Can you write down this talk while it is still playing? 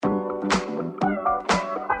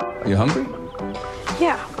Are you hungry?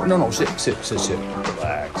 Yeah. No, sit.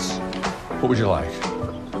 Relax. What would you like?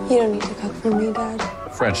 You don't need to cook for me, Dad.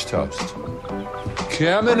 French toast.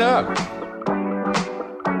 Coming up.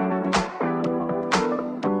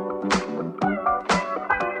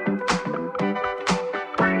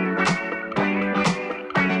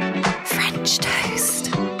 French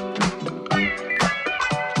toast.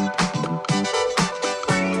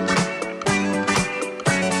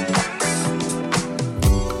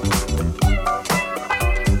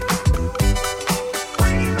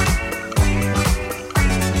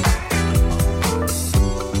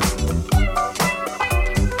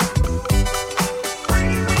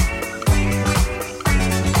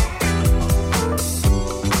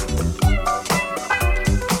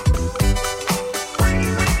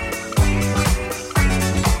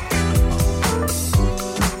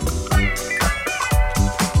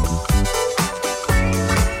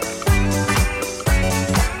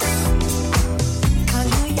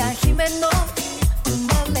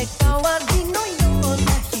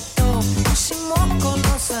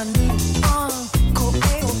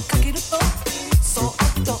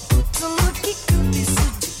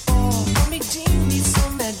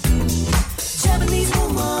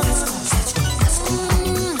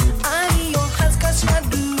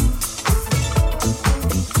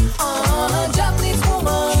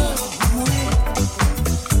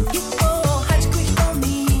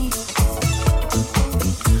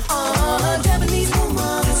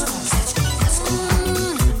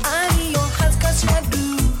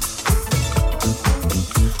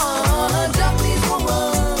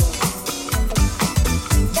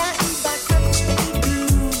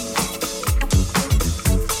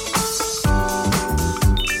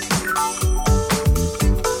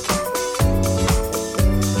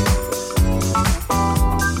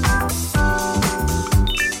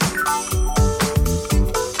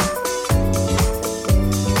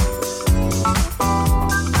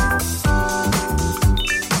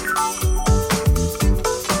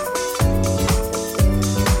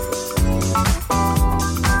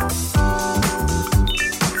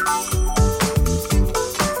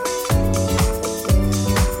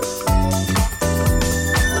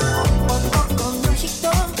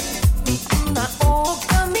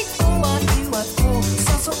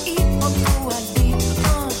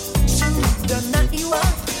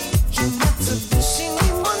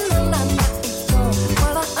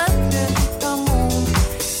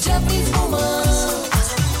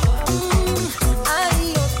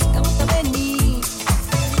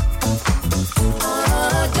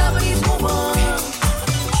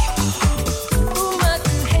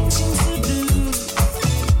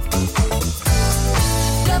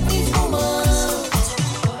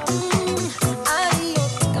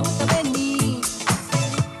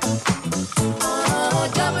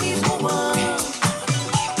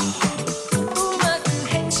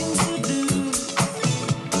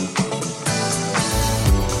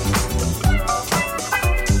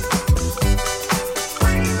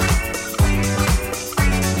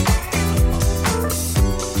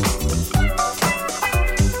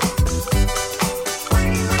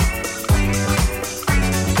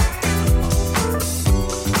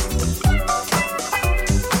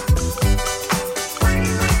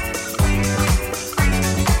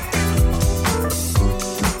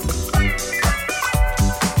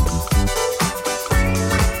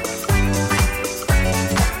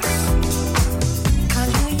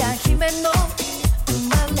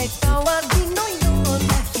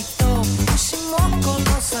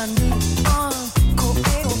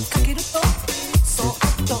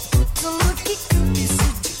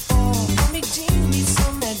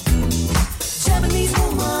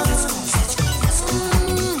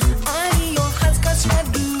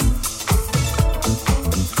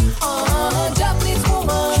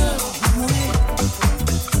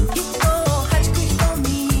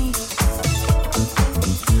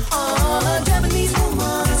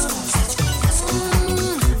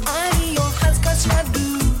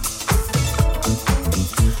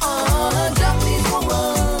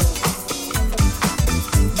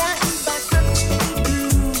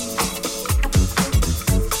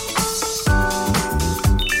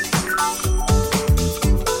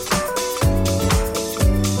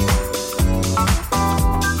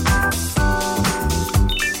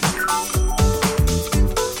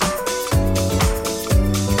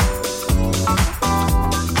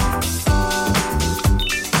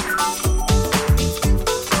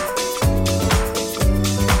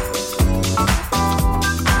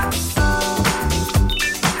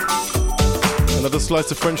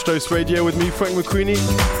 Slice of French Toast Radio with me, Frank McQueenie,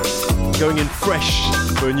 going in fresh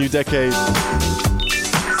for a new decade.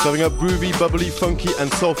 Serving up groovy, bubbly, funky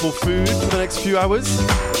and soulful food for the next few hours.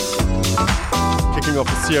 Kicking off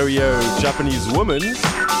a stereo Japanese woman.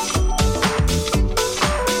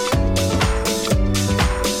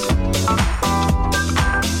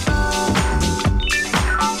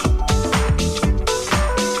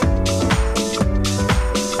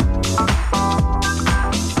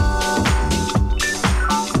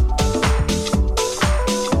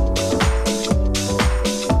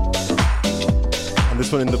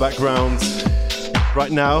 One in the background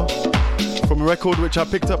right now from a record which I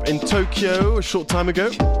picked up in Tokyo a short time ago.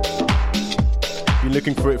 Been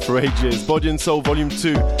looking for it for ages. Body and Soul Volume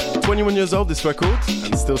 2. 21 years old, this record,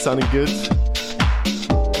 and still sounding good.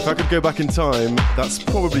 If I could go back in time, that's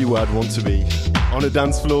probably where I'd want to be. On a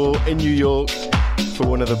dance floor in New York for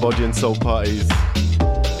one of the Body and Soul parties.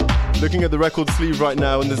 Looking at the record sleeve right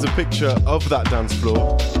now, and there's a picture of that dance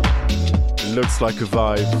floor. Looks like a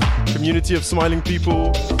vibe. Community of smiling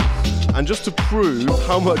people, and just to prove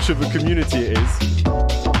how much of a community it is,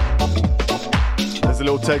 there's a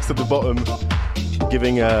little text at the bottom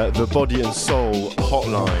giving the Body and Soul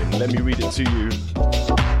hotline. Let me read it to you.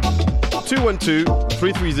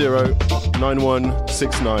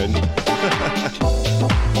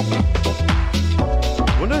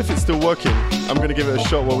 212-330-9169. Wonder if it's still working. I'm gonna give it a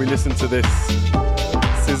shot while we listen to this.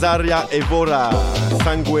 Cesaria Evora,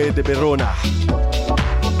 Sangue de Verona.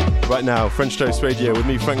 Right now, French Toast Radio with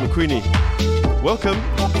me, Frank McQueenie. Welcome.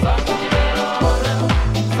 La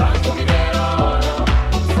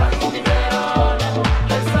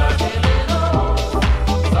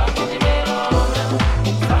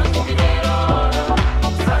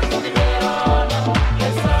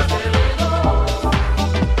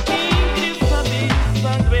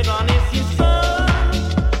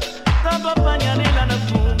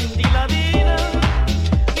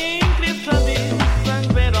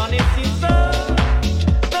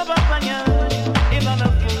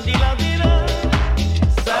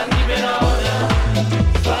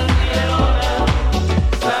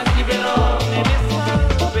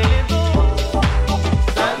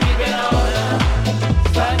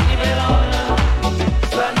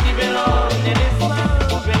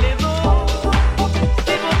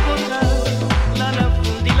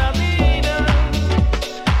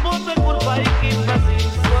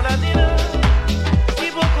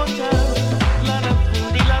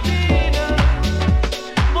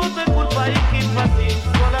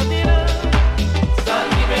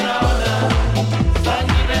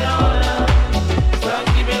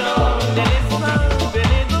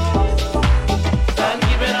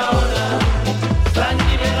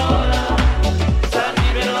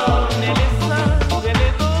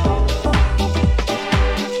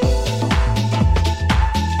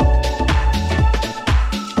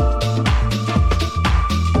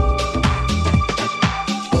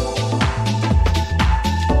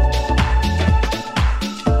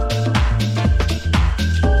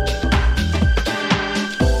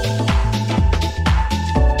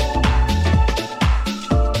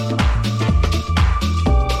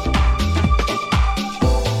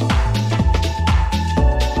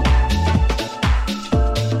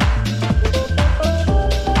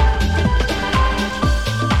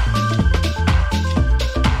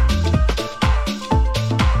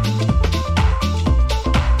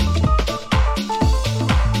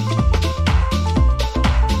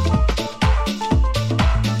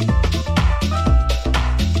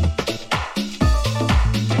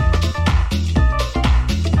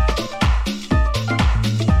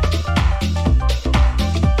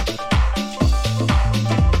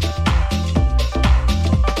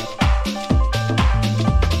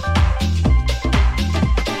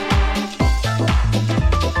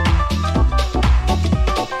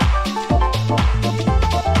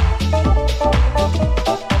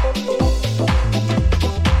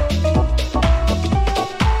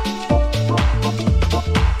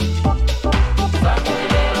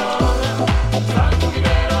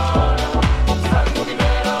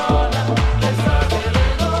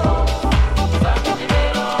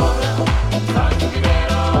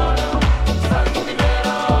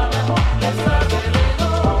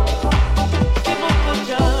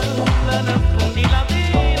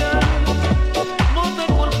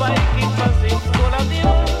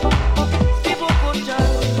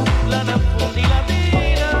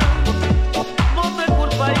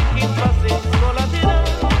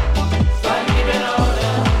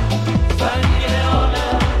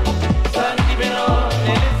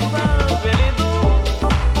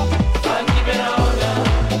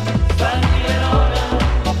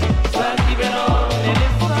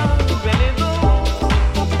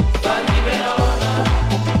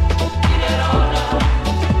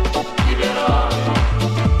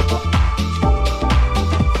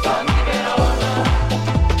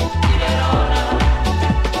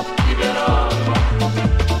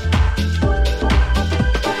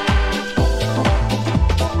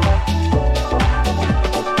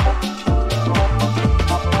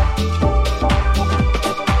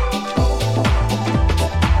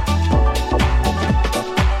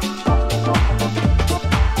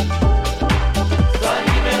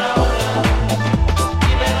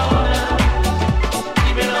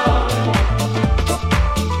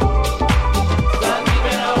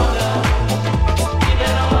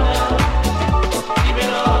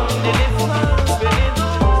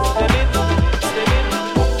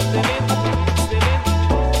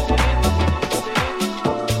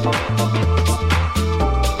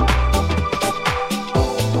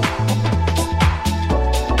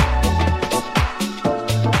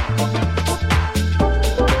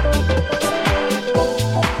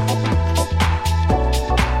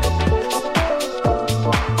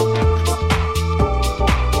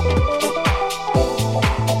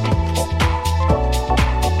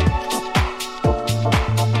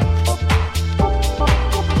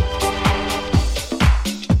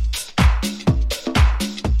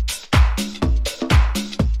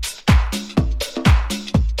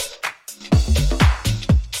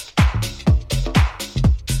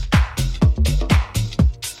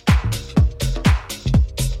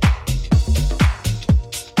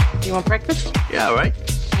You want breakfast? Yeah, all right.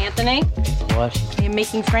 Anthony, What? are you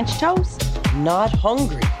making French toast? Not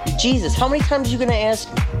hungry. Jesus, how many times are you gonna ask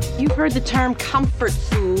me? You've heard the term comfort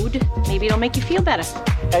food. Maybe it'll make you feel better.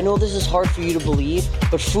 I know this is hard for you to believe,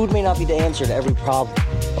 but food may not be the answer to every problem.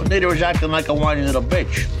 Well, Nita was acting like a whiny little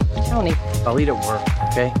bitch. Tony, I'll eat at work,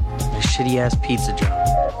 okay? My shitty-ass pizza job.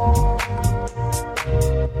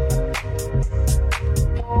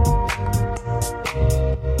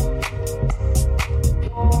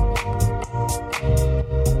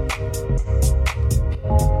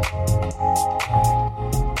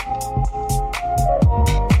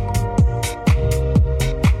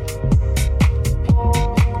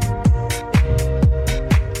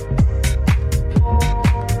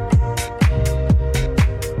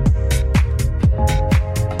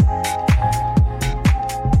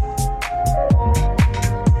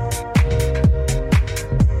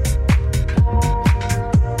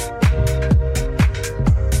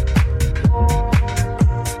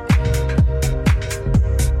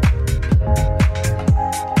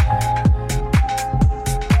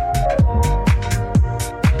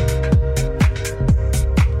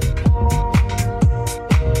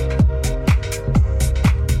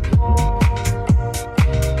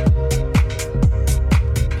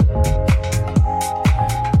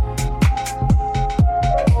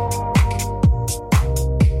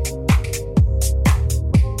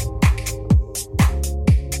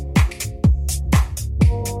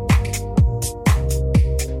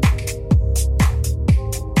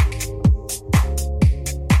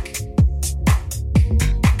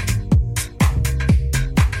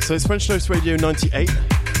 So it's French Toast Radio 98,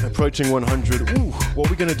 approaching 100. Ooh, what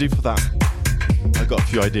are we going to do for that? I've got a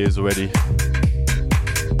few ideas already.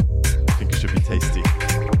 I think it should be tasty.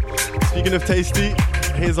 Speaking of tasty,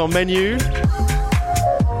 here's our menu.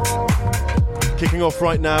 Kicking off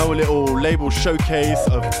right now, a little label showcase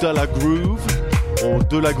of De La Groove, or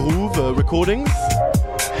De La Groove recordings,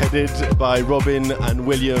 headed by Robin and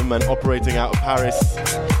William and operating out of Paris.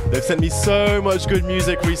 They've sent me so much good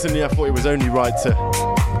music recently, I thought it was only right to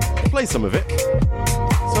play some of it.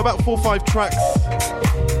 So about 4 or 5 tracks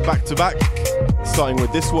back to back, starting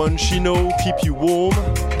with this one, Chino, Keep You Warm,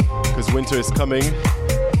 because winter is coming.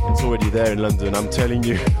 It's already there in London, I'm telling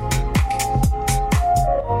you.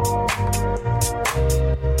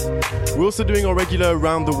 We're also doing our regular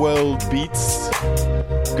around the world beats,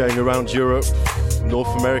 going around Europe,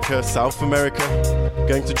 North America, South America,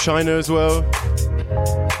 going to China as well,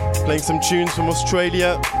 playing some tunes from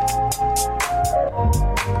Australia.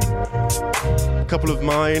 A couple of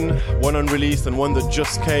mine, one unreleased and one that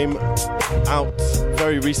just came out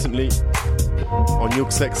very recently on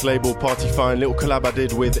Yuxek's label Party Fine. Little collab I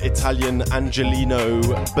did with Italian Angelino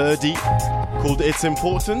Birdie called It's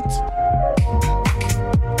Important.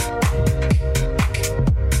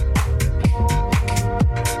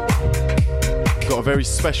 Got a very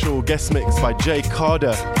special guest mix by Jay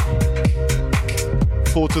Carter,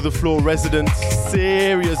 4 to the Floor resident,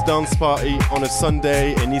 serious dance party on a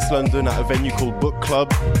Sunday in East London at a venue called Book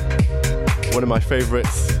Club. One of my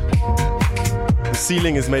favourites. The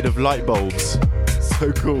ceiling is made of light bulbs.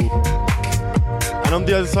 So cool. And on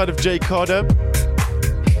the other side of Jay Carter,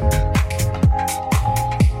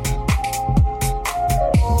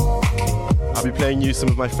 I'll be playing you some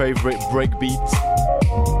of my favourite breakbeat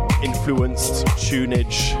influenced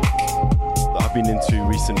tunage that I've been into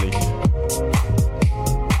recently.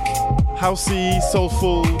 Housey,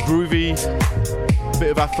 soulful, groovy,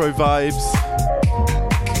 bit of Afro vibes.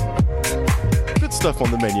 Good stuff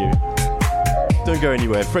on the menu. Don't go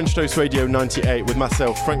anywhere. French Toast Radio 98 with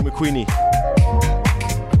myself, Frank McQueenie.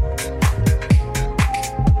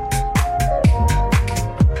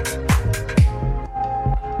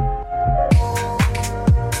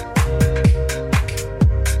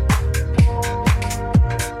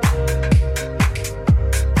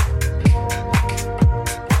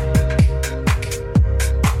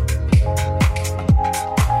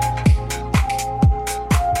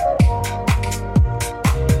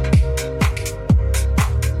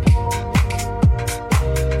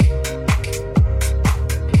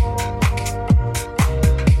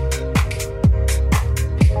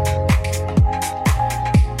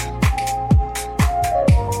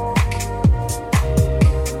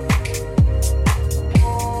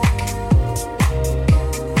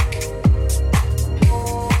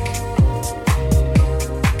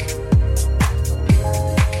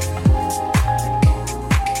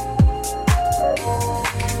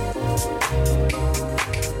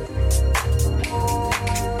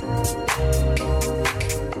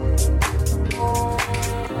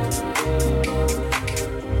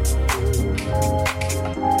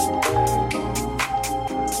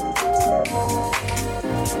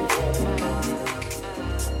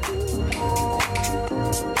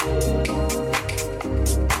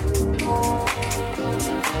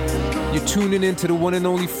 tuning in to the one and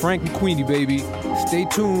only Frank and Queenie, baby. Stay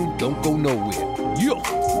tuned, don't go nowhere. Yo!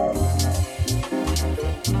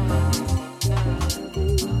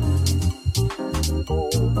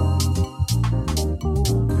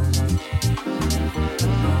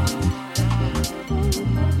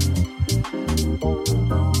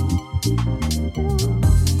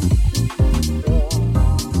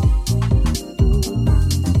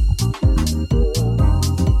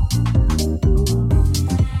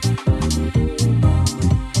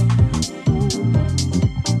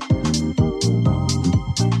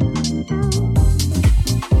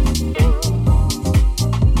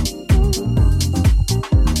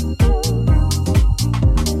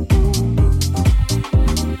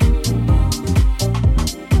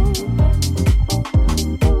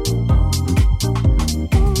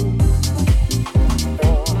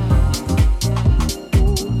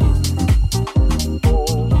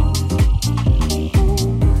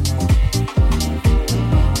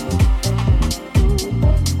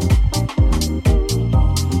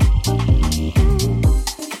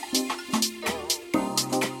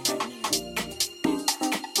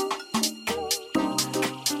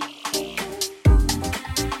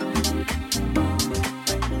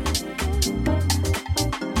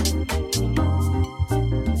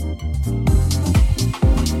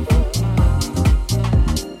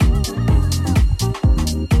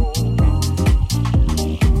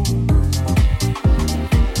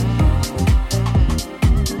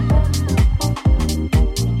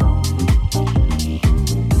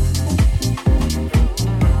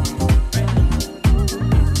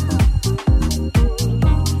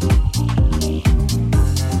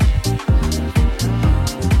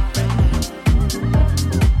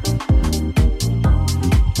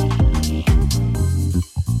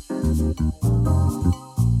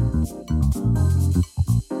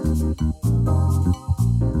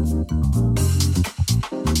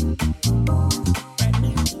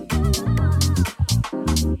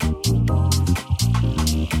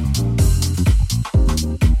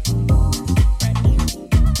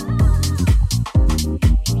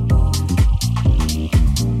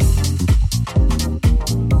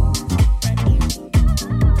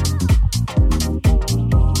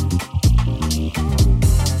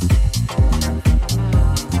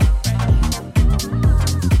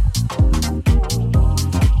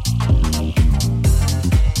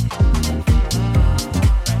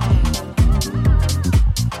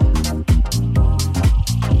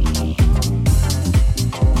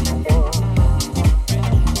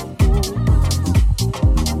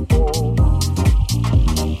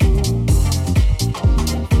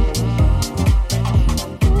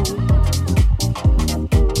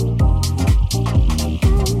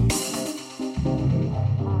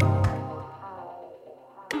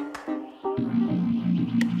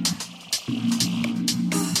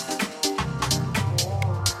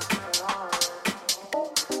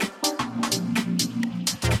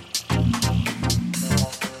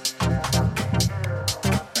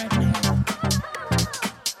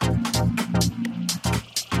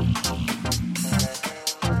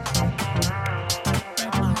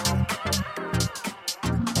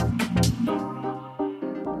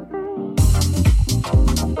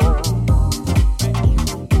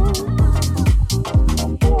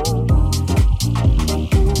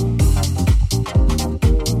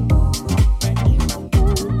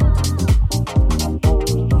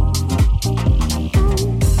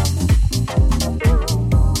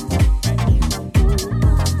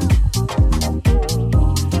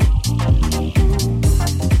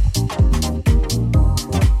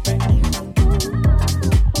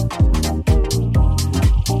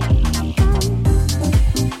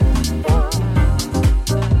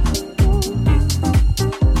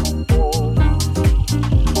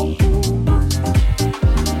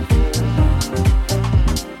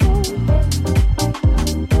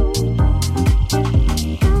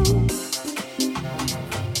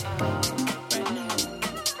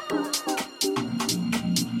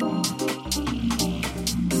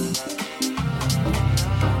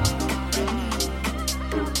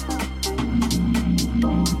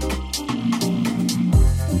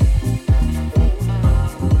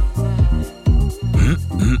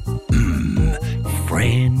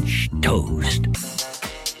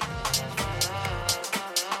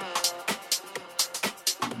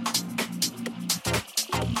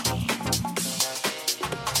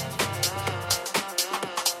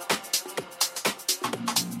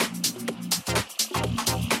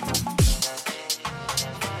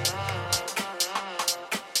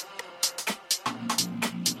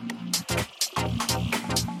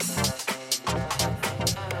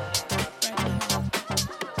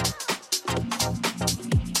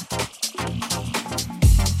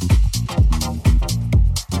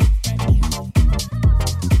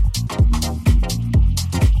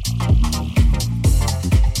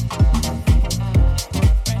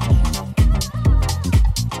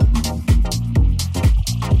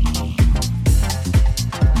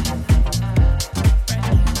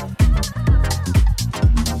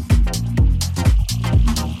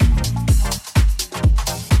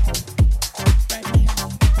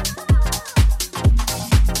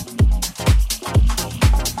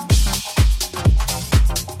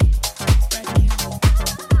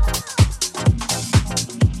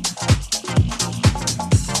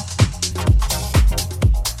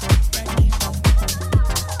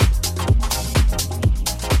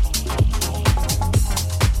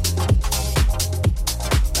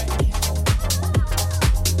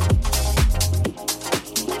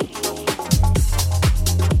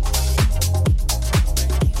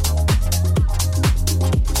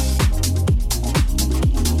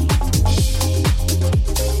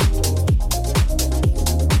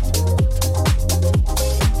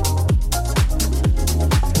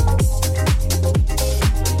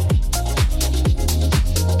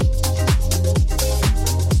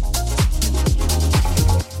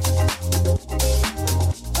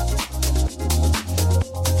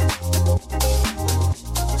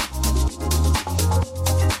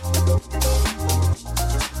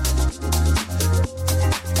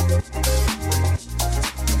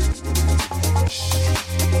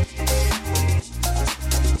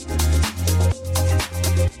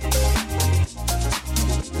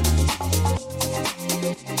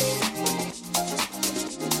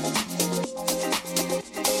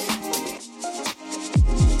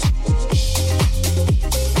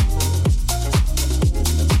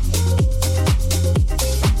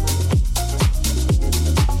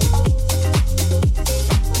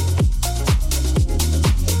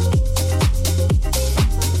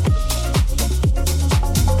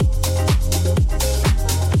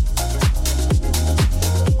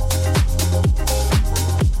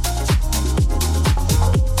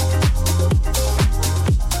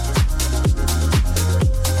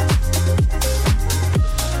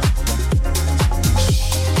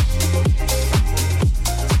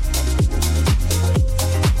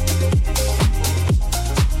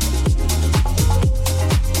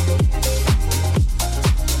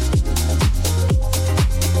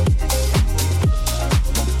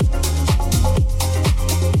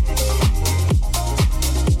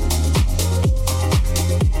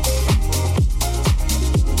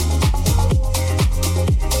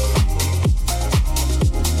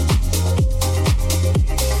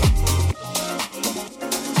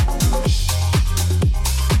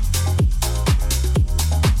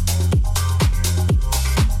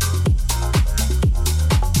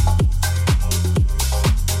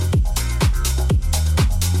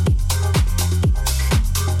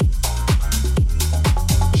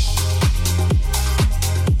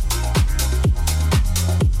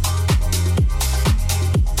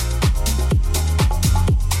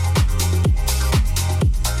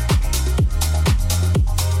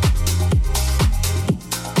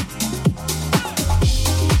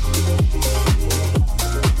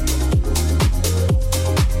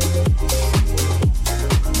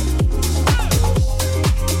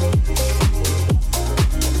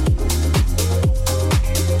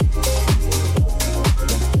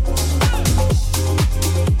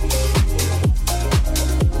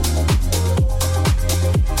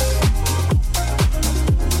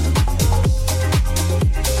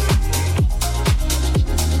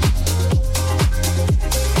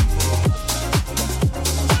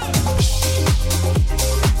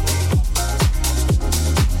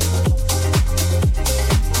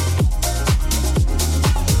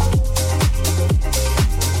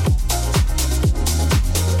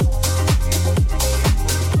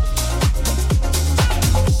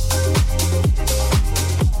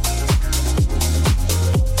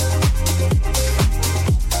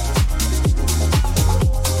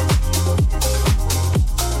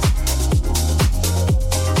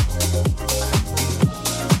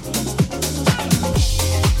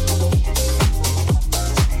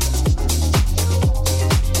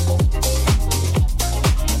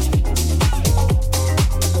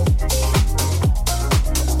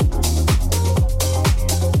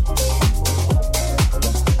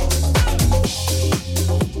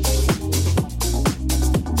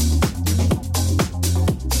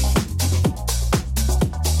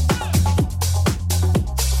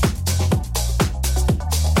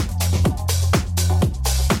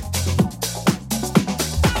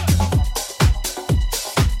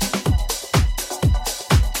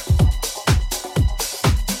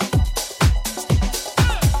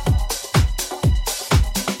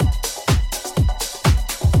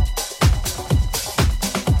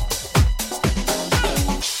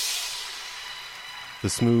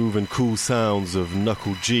 smooth and cool sounds of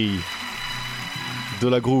Knuckle G. De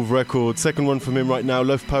La Groove record, second one from him right now,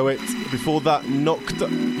 Love Poet. Before that, Noct.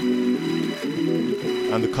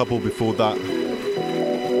 And the couple before that,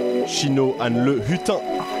 Chino and Le Hutin.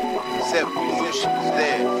 Except you knew she was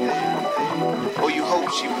there. Or you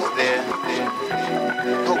hope she was there.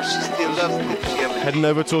 Hope she still loves me if she ever did. Heading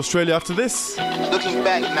over to Australia after this. Looking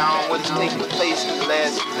back now on what has taken place in the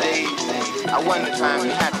last few days, I wonder if I'm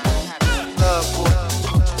happy. Love, boy.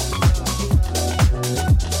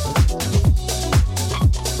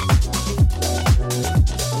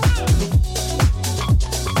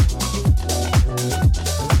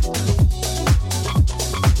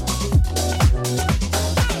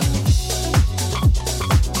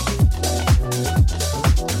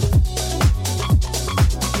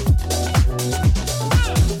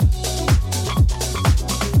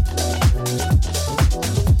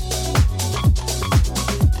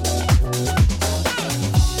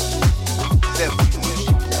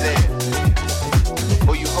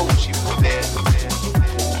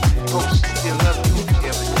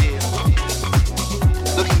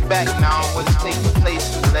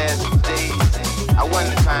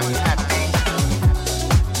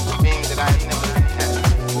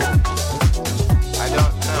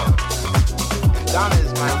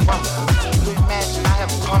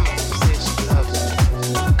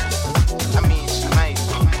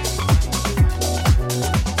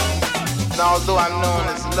 Although I'm known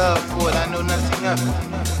as a love poet, I know nothing of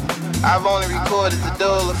it. I've only recorded the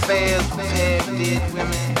dull affairs of half-dead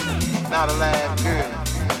women, not a live girl.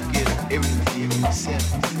 Get everything except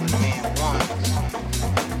what a man wants,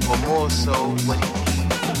 or more so what he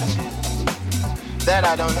needs. That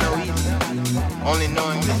I don't know either, only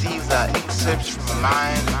knowing that these are excerpts from a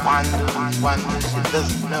mind that wanders, it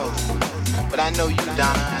doesn't know. But I know you,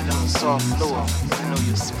 Donna, I know the soft floor, I know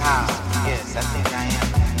your smile, yes, I think I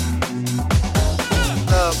am.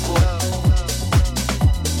 Love, boy.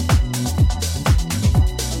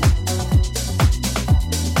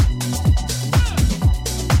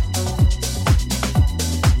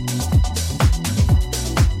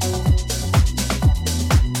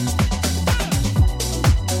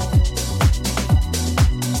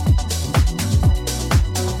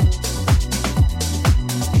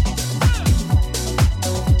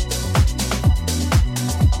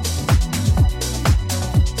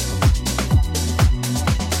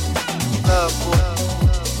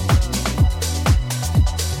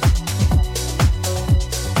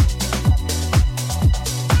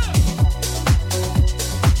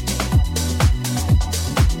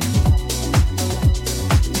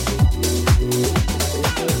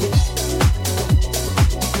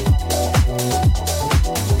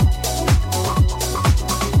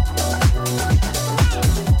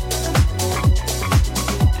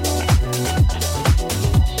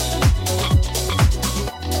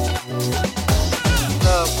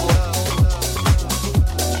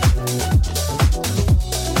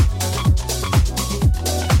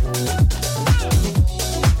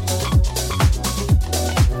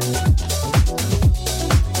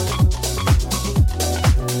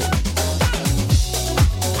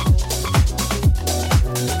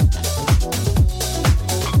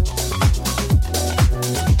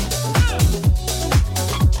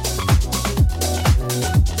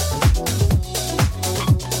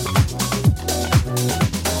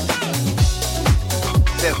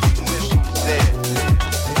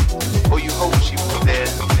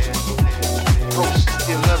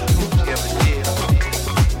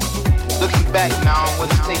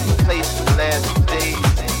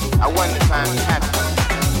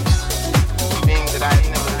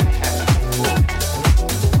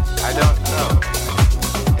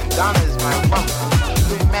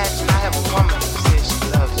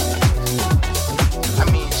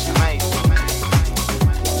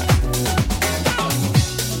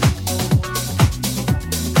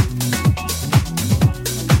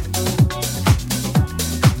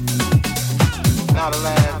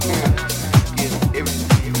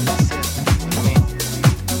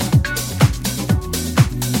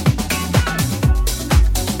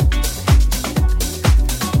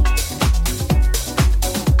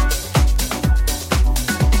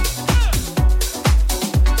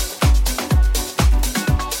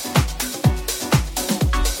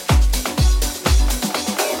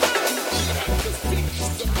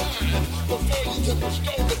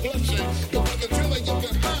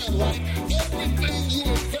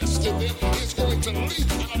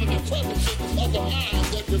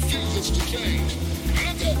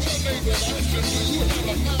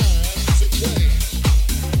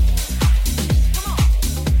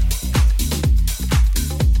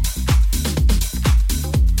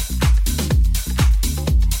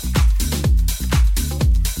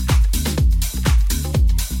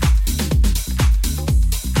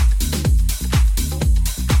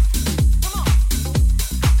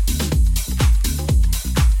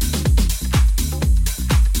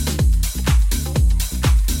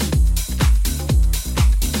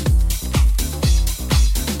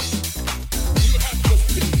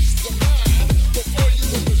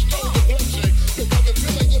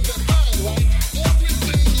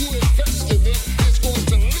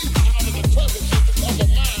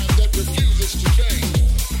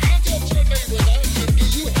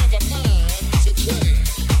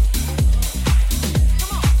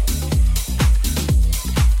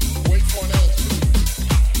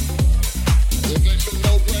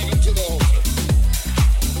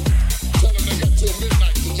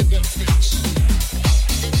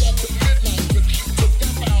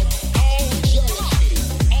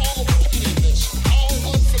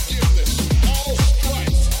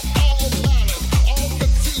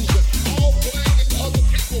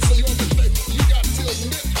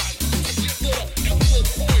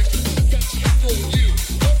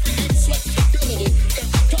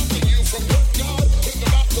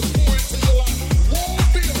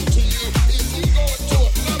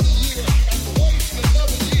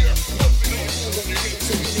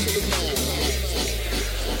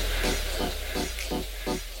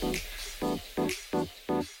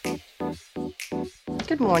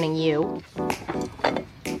 Good morning, you.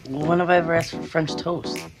 When have I ever asked for French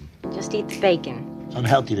toast? Just eat the bacon. It's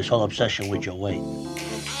unhealthy, this whole obsession with your weight.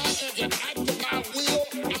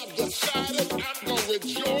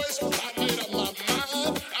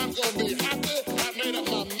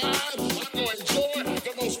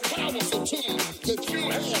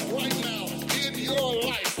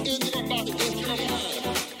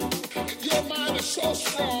 So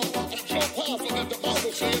strong and so powerful that the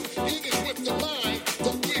Bible says it is with the mind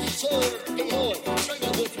that we serve the Lord. Say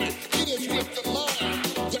that with me. It is with the mind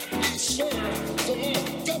that we serve the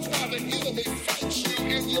Lord. That's why the enemy fights you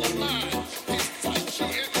in your mind. He fights you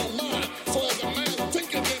in your mind. For as a man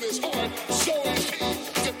thinketh in his heart,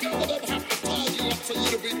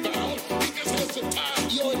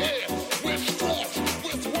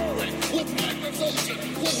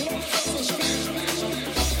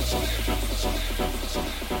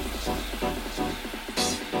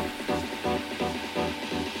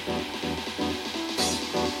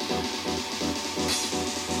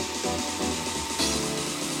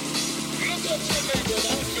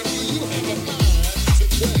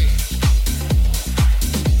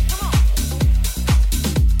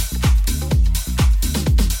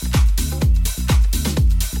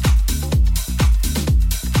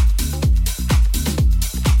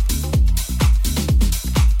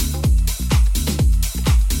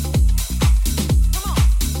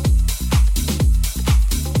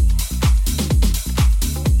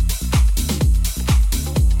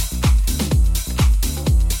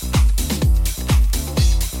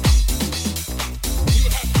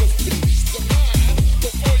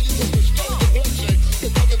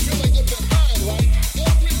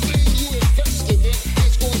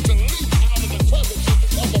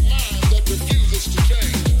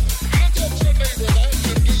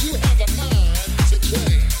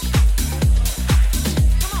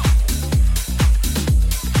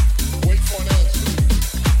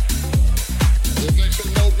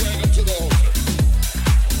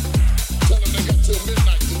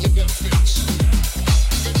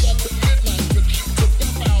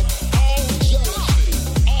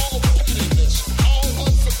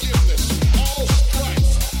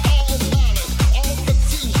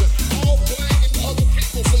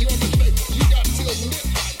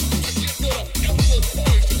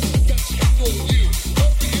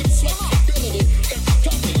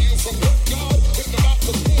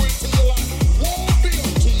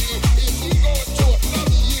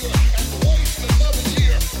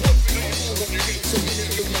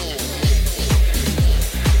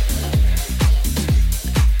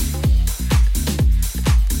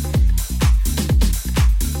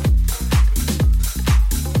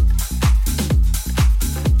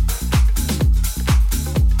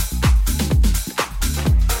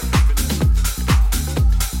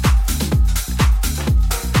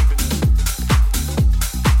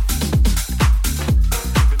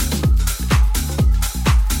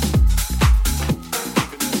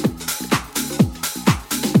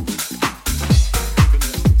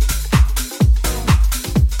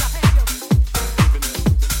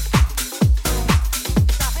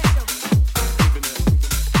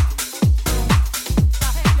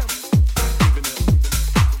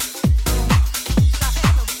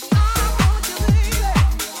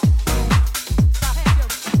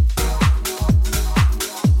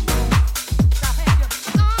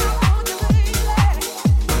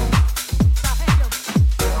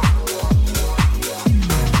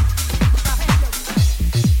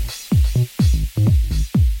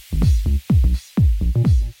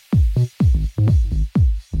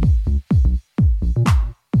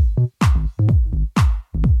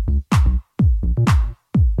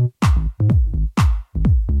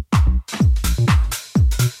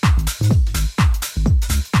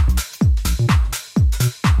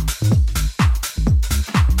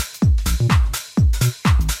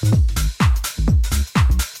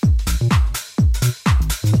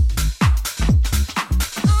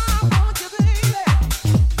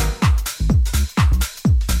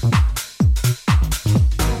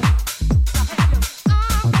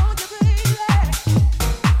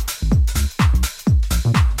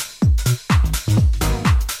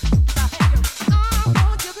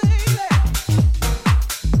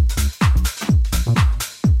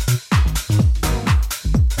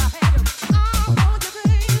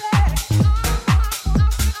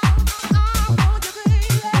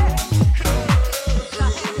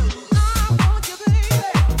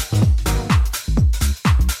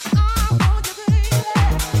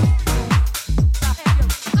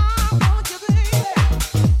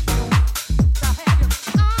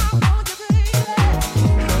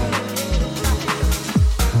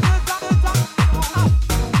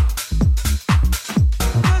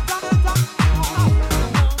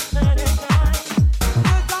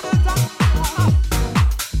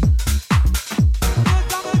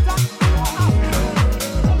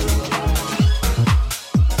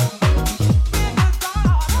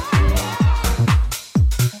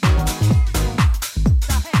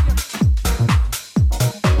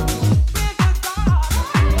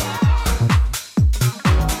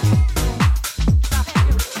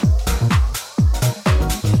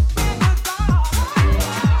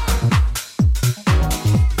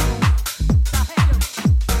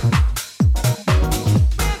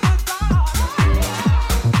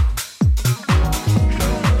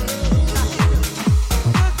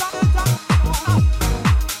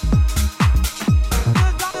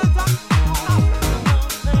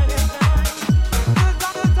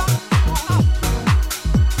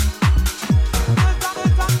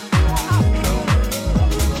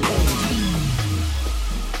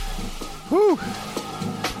 Whew.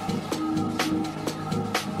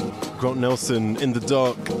 Grant Nelson, In the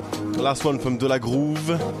Dark. Last one from De La Groove.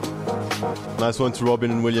 Nice one to Robin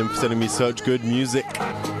and William for sending me such good music.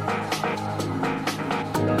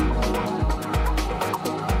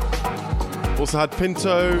 Also had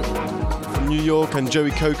Pinto from New York and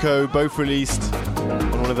Joey Coco, both released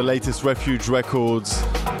on one of the latest Refuge records.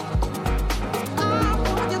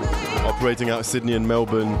 Operating out of Sydney and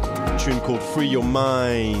Melbourne, a tune called Free Your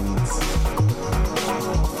Mind.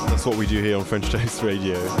 That's what we do here on French Toast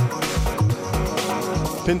Radio.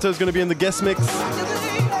 Pinto's going to be in the guest mix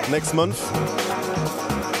next month.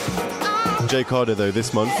 Jay Carter, though,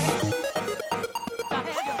 this month.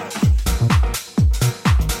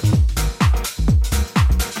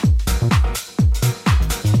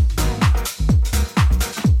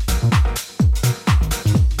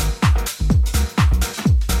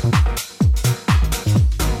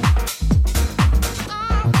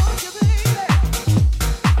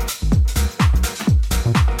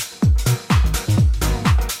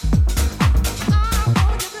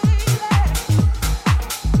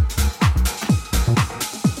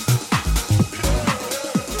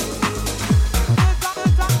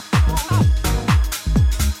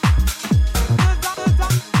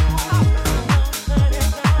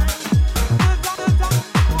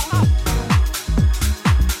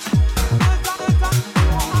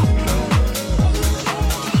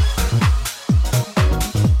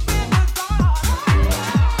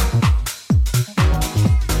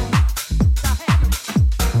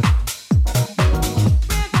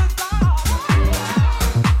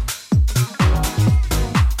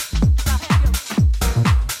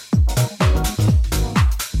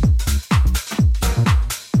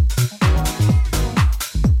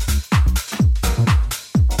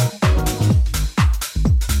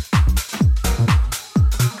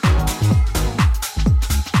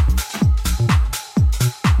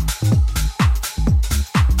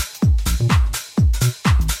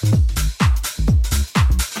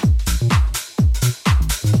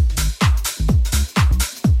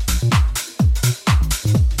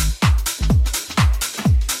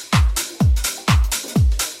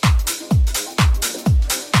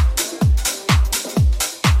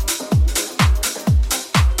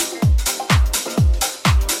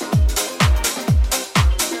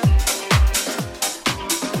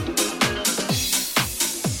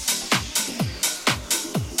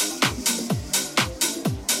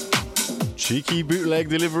 Cheeky bootleg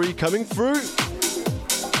delivery coming through.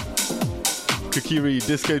 Kokiri,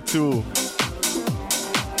 Disco Tool.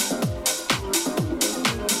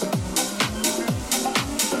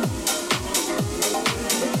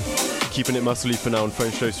 Keeping it muscly for now on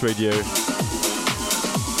French Toast Radio.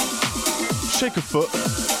 Shake a foot.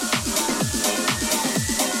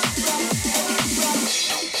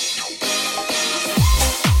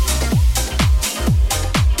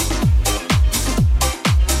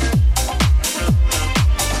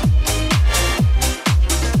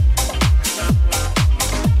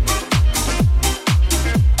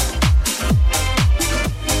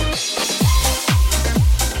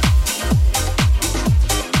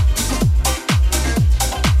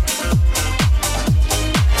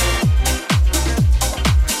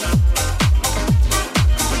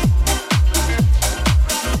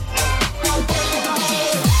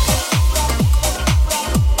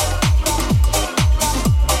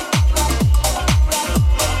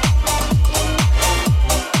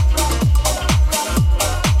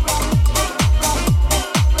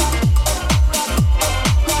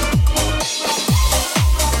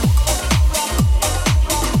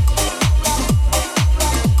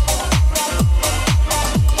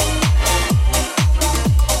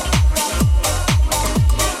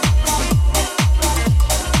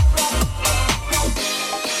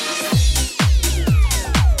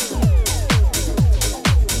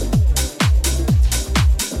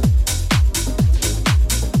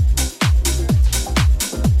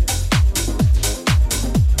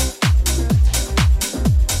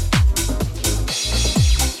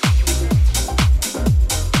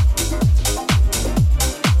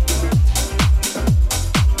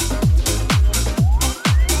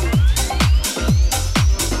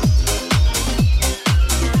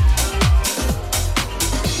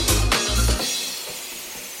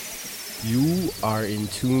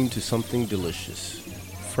 Tune to something delicious.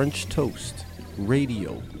 French Toast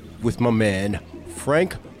Radio with my man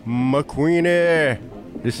Frank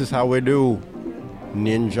McQueenie. This is how we do,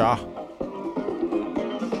 Ninja.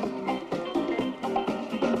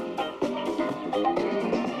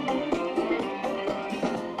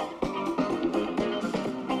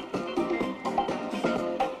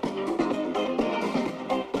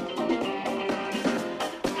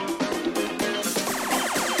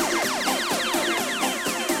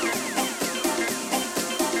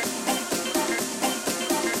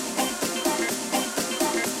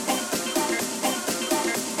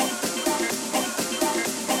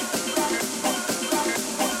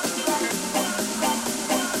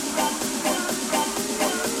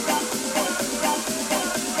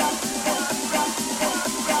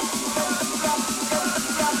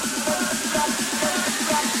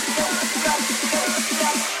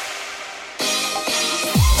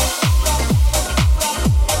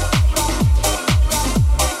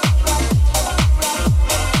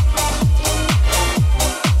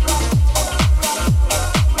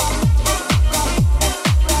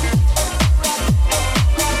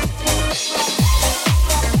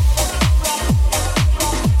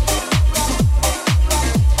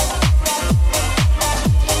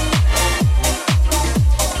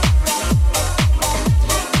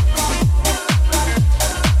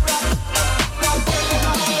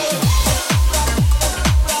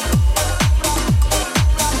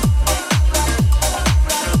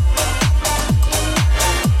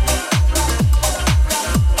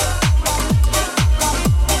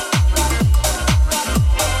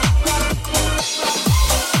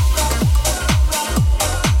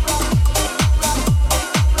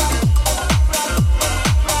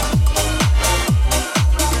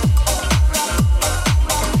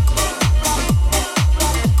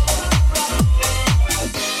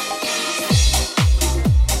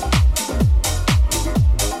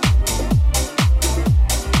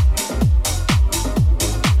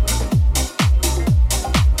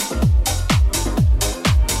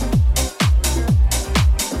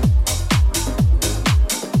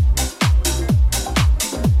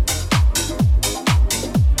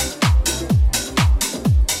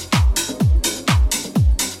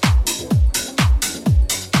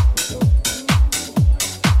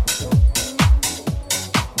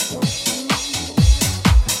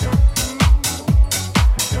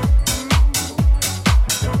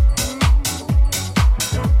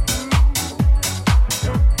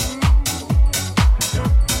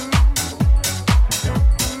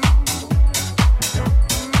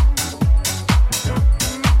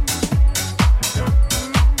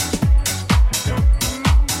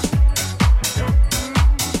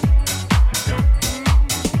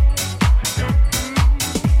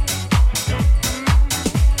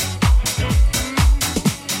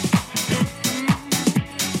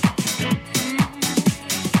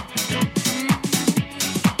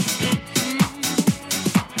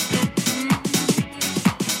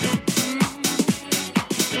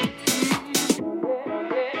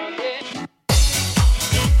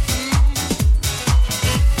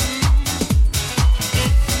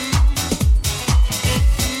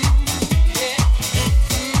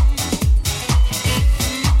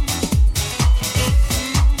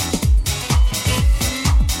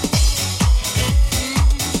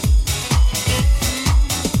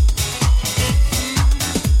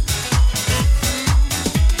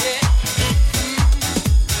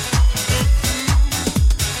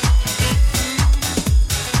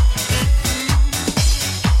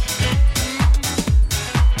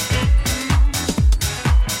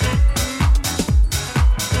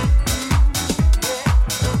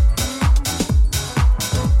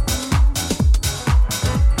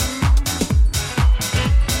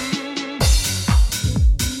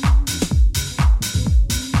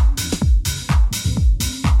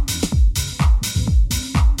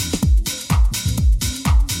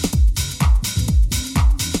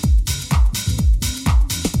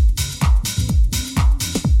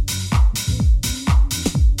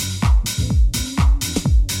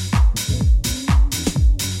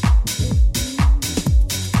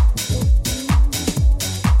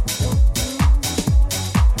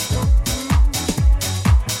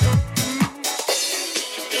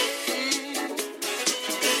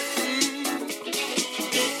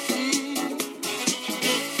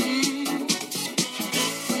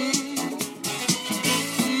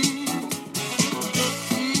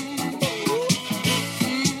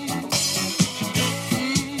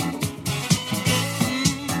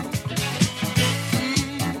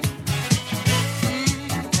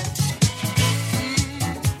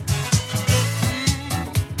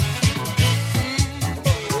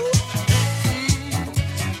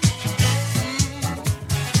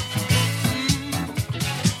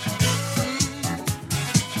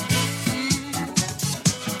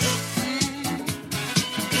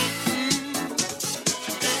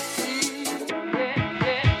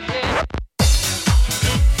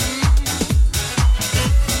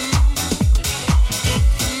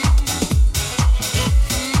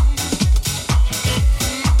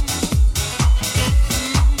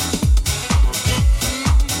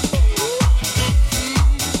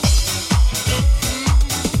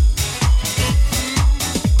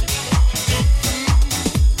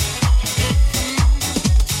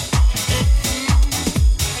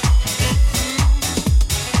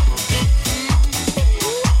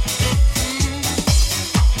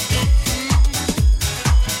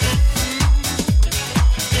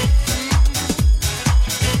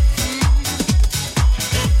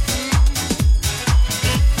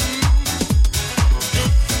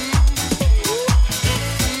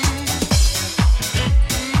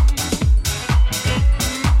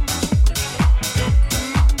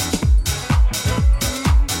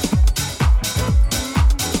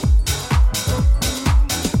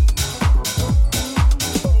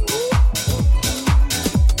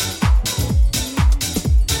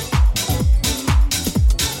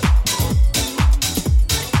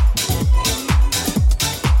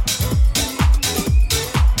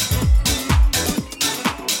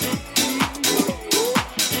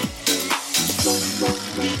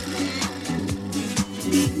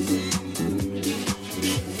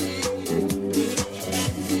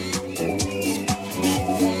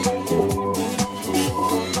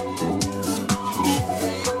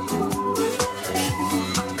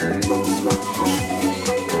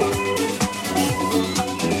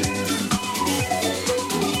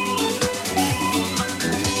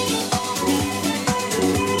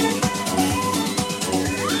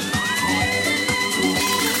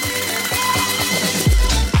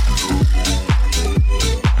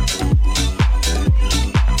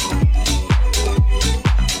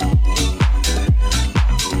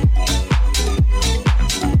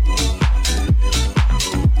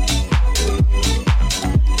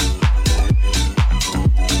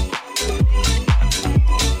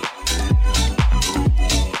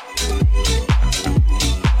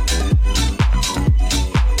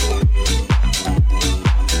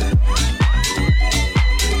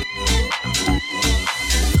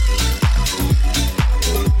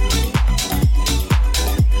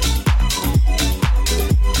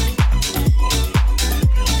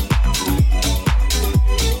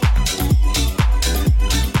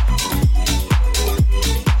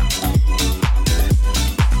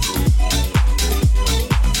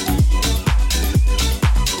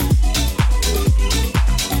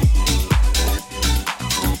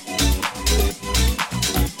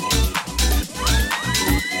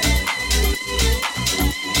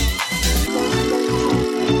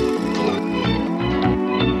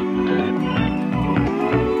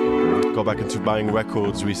 got back into buying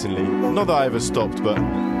records recently. Not that I ever stopped, but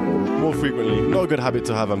more frequently. Not a good habit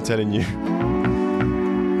to have, I'm telling you.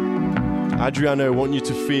 Adriano, Want You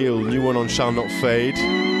to Feel, new one on Shall Not Fade.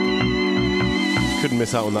 Couldn't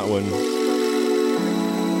miss out on that one.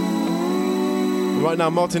 Right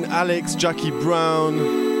now, Martin Alex, Jackie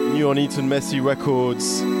Brown, new on Eton Messi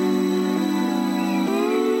Records.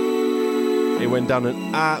 It went down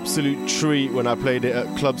an absolute treat when I played it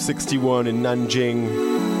at Club 61 in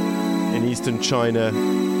Nanjing in eastern China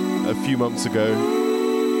a few months ago.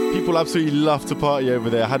 People absolutely love to party over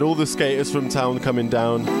there. I had all the skaters from town coming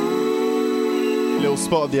down. Little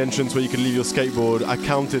spot at the entrance where you can leave your skateboard. I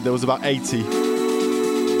counted, there was about 80.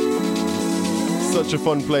 Such a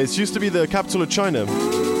fun place. Used to be the capital of China.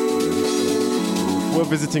 Worth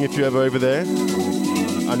visiting if you're ever over there.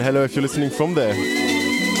 And hello if you're listening from there.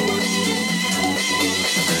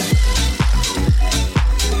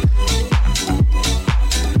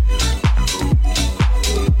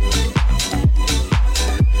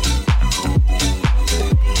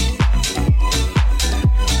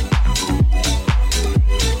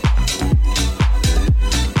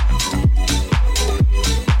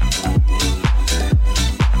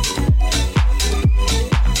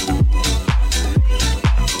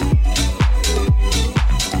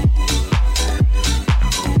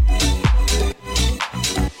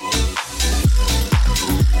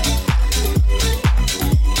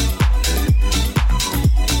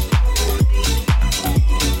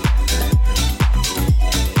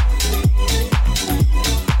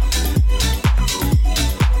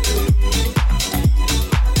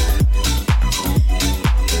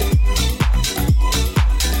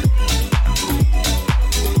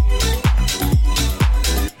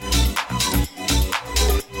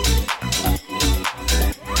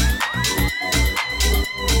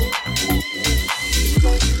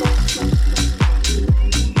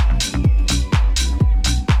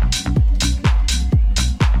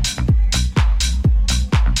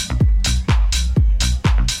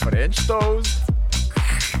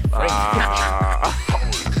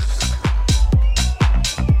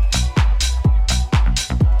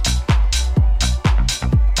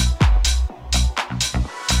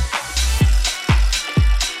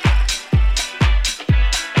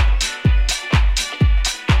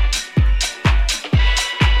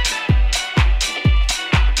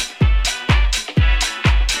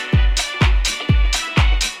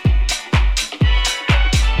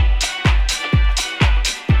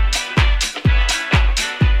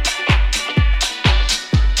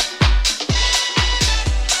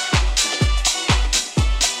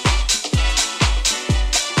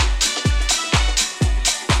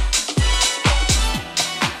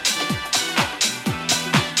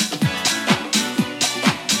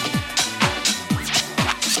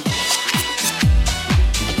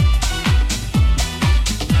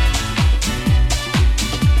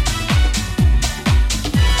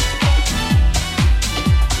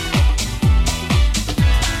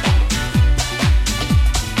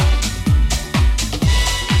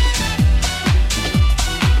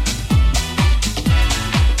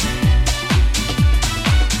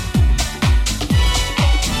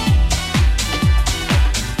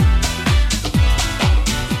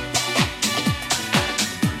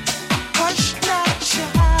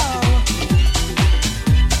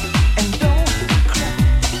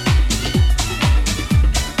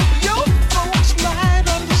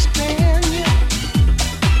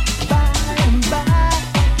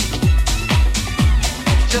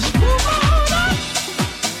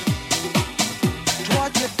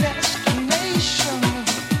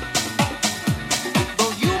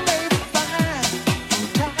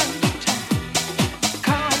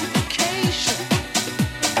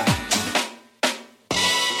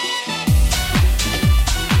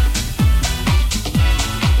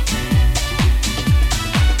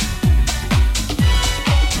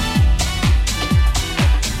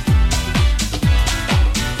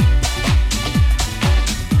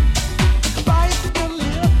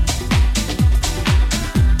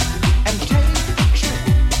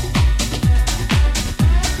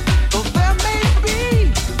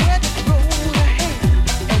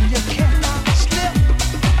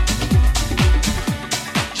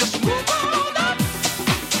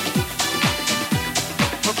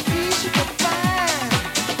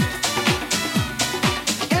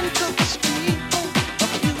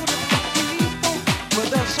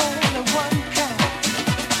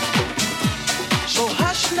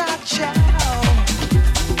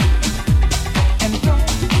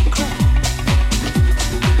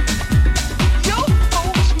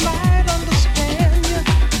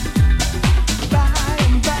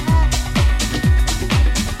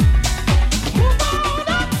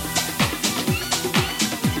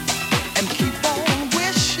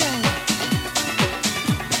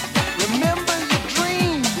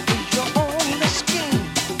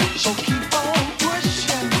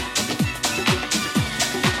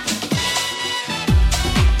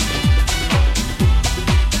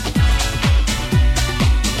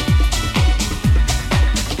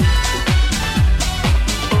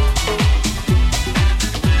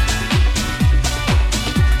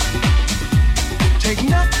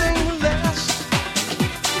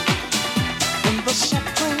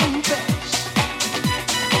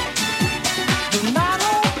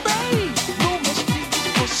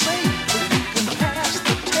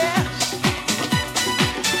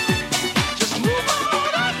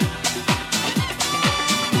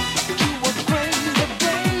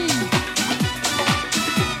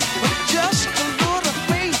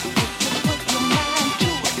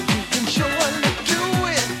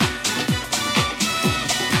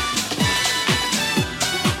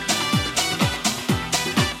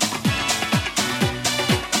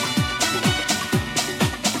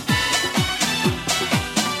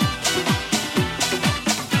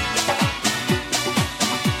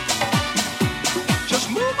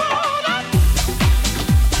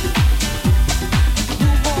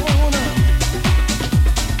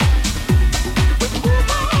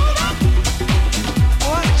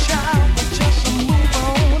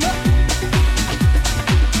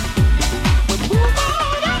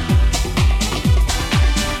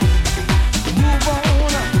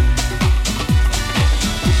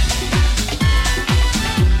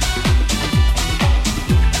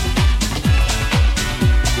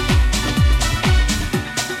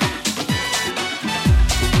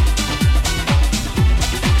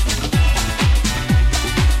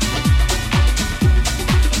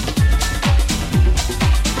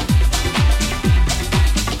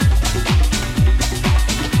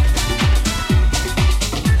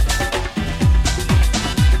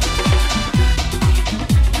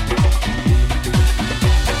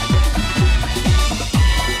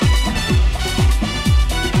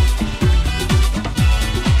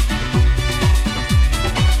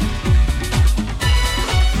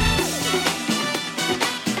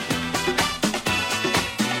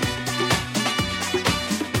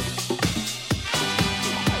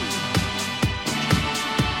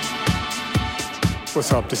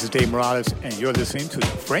 What's up? This is Dave Morales, and you're listening to the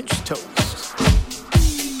French Toast.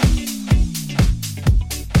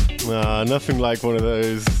 Nothing like one of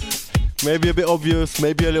those. Maybe a bit obvious,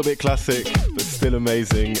 maybe a little bit classic, but still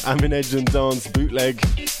amazing. Amin Edge and Dance bootleg.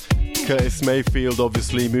 Curtis Mayfield,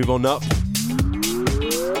 obviously, Move On Up.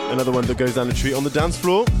 Another one that goes down a treat on the dance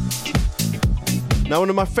floor. Now, one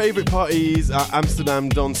of my favourite parties at Amsterdam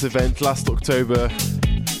Dance event last October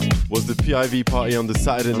was the PIV party on the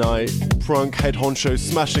Saturday night. Prunk, Head Honcho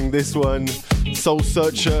smashing this one. Soul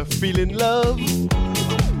Searcher, Feeling Love.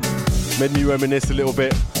 Made me reminisce a little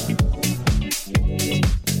bit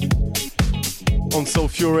on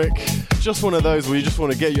Sulfuric. Just one of those where you just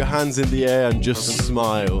want to get your hands in the air and just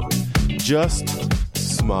smile. Just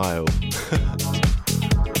smile.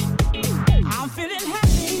 I'm feeling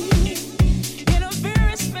happy in a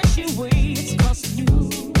very special way. It's 'cause of you.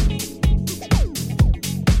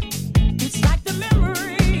 It's like the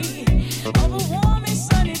memory of a warm and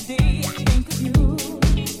sunny day. I think of you.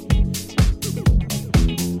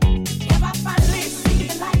 Have I finally seen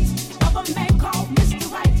the light of a man called Mr.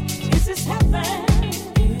 Right? This is heaven.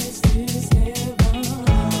 This is heaven.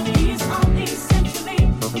 He's omnisciently.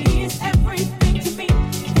 He is everything to me.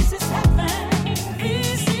 This is heaven.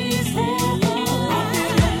 This is heaven.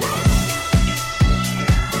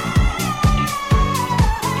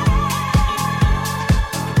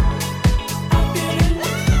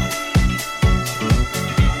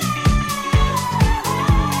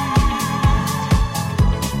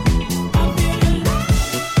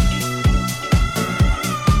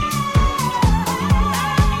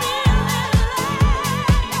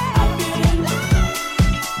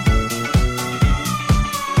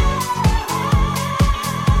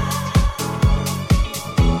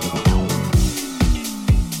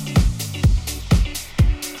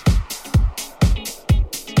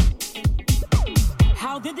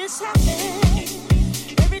 How did this happen?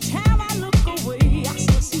 Every time I look away, I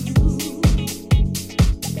still see you.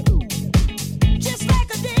 Just like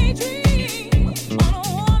a daydream on a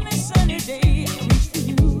warm and sunny day, I reach for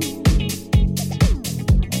you.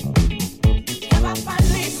 Have I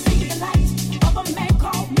finally seen the light of a man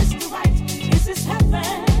called Mr. Right? This is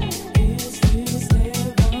heaven. This is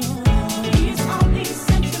heaven. He is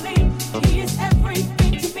omnisciently. He is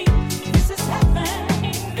everything to me. This is heaven.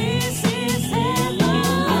 This is heaven.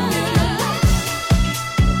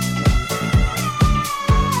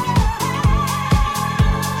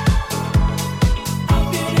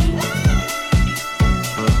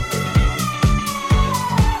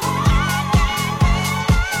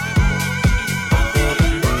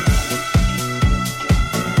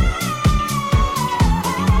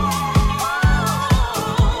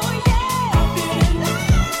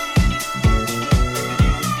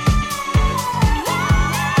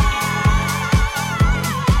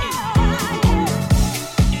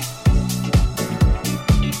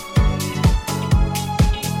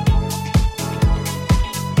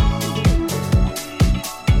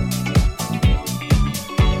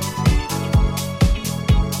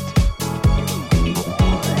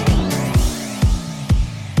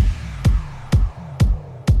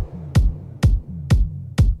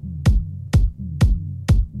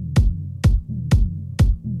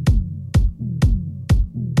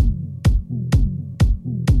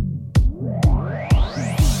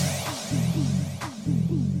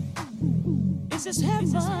 This is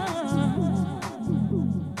heaven.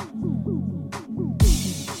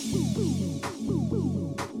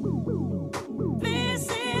 This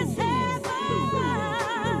is heaven.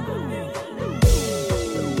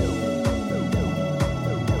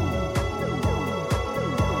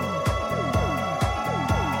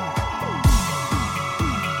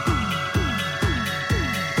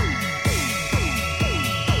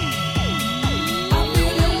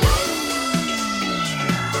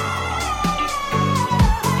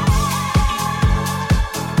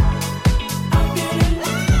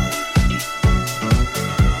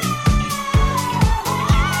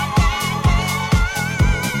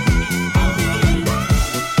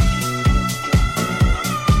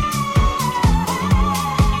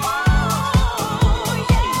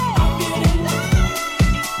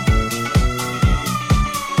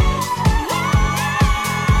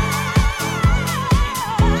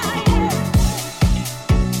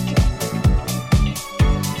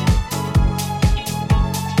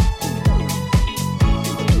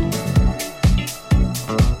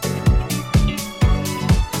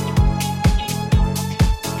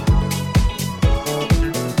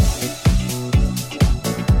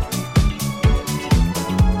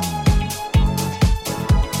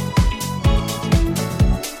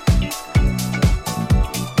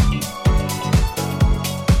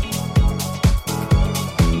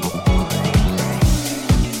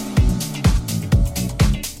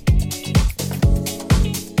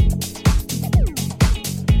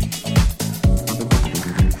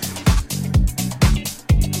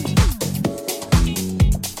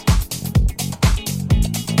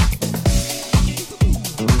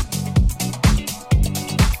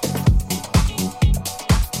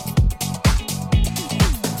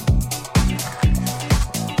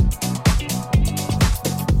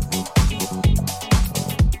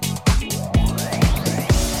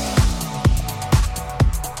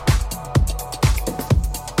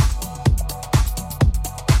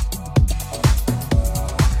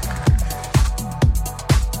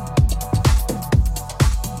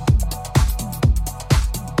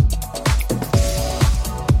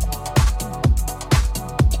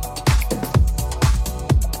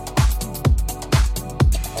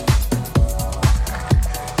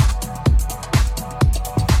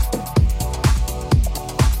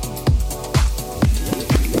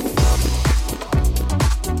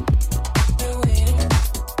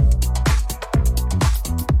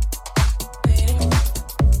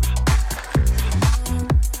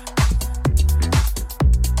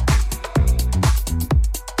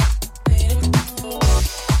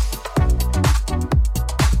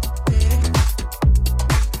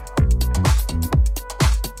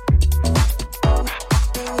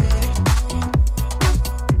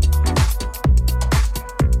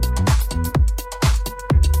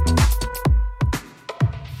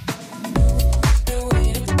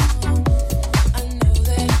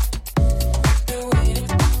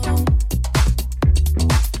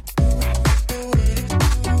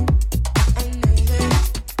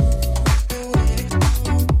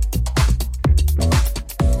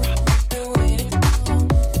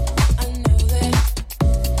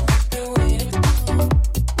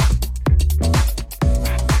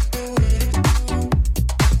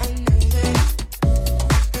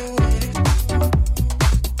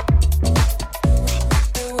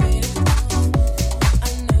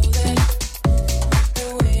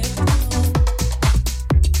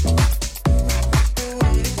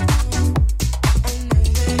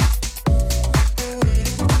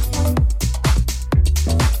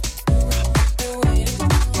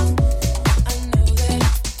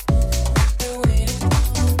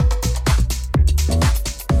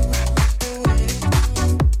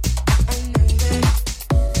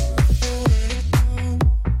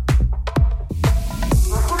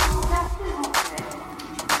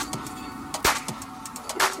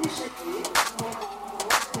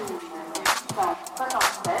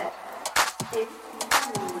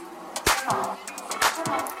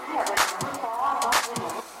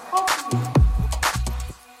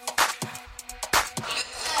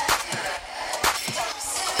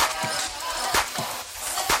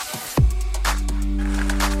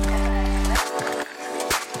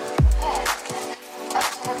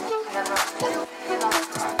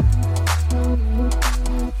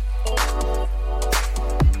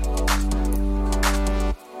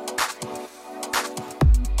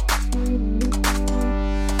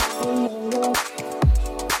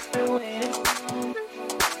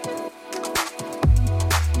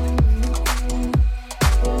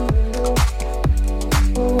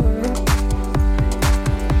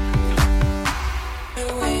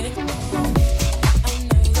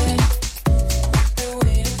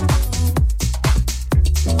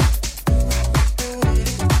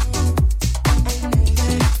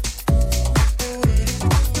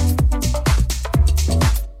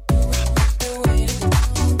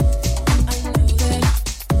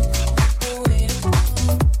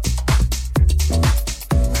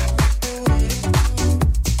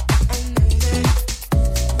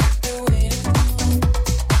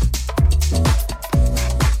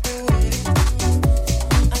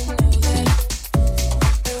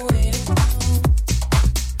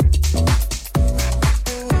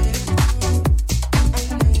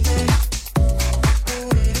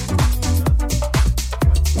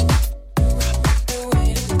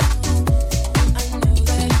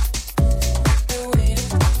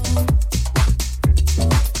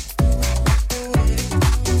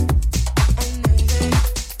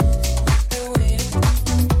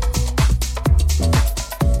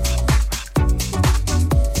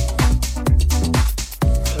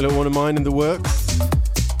 one of mine in the works.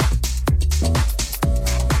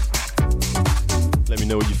 Let me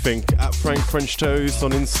know what you think at Frank French Toast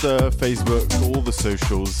on Insta, Facebook, all the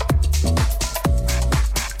socials.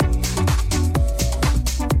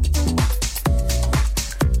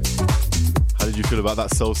 How did you feel about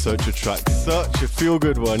that Soul Searcher track? Such a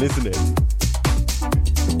feel-good one, isn't it?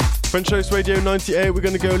 French Toast Radio 98, we're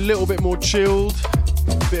going to go a little bit more chilled.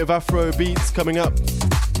 Bit of Afro beats coming up.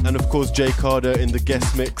 And of course, Jay Carter in the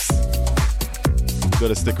guest mix.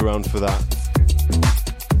 Gotta stick around for that.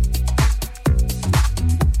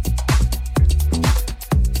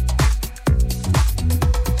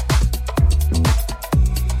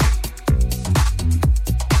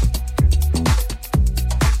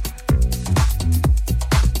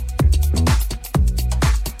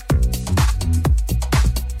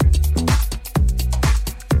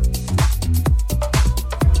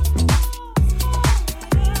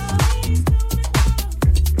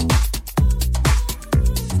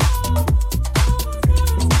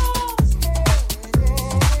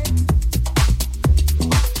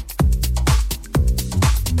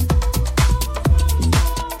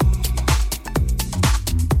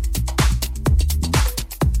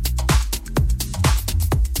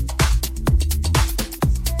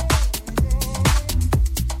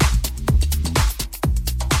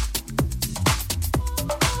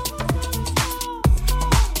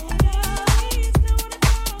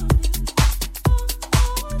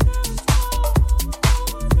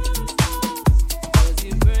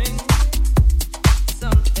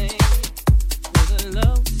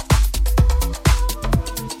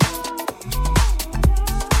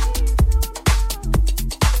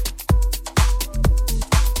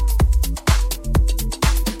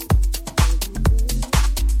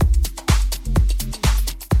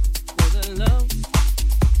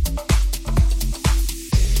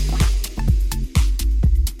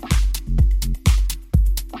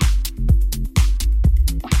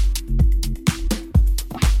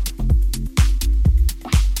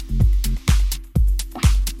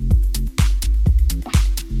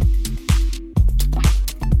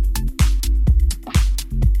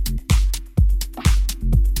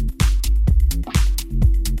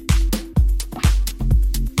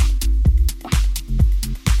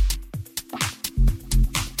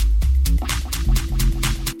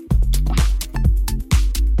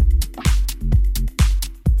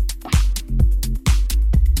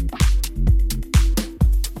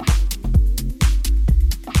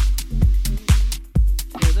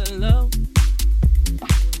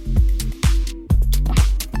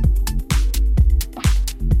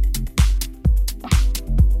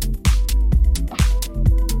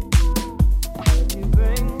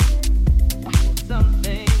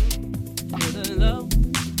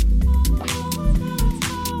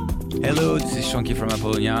 Hello, this is Shanky from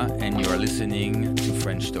Apollonia, and you are listening to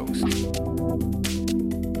French Toast.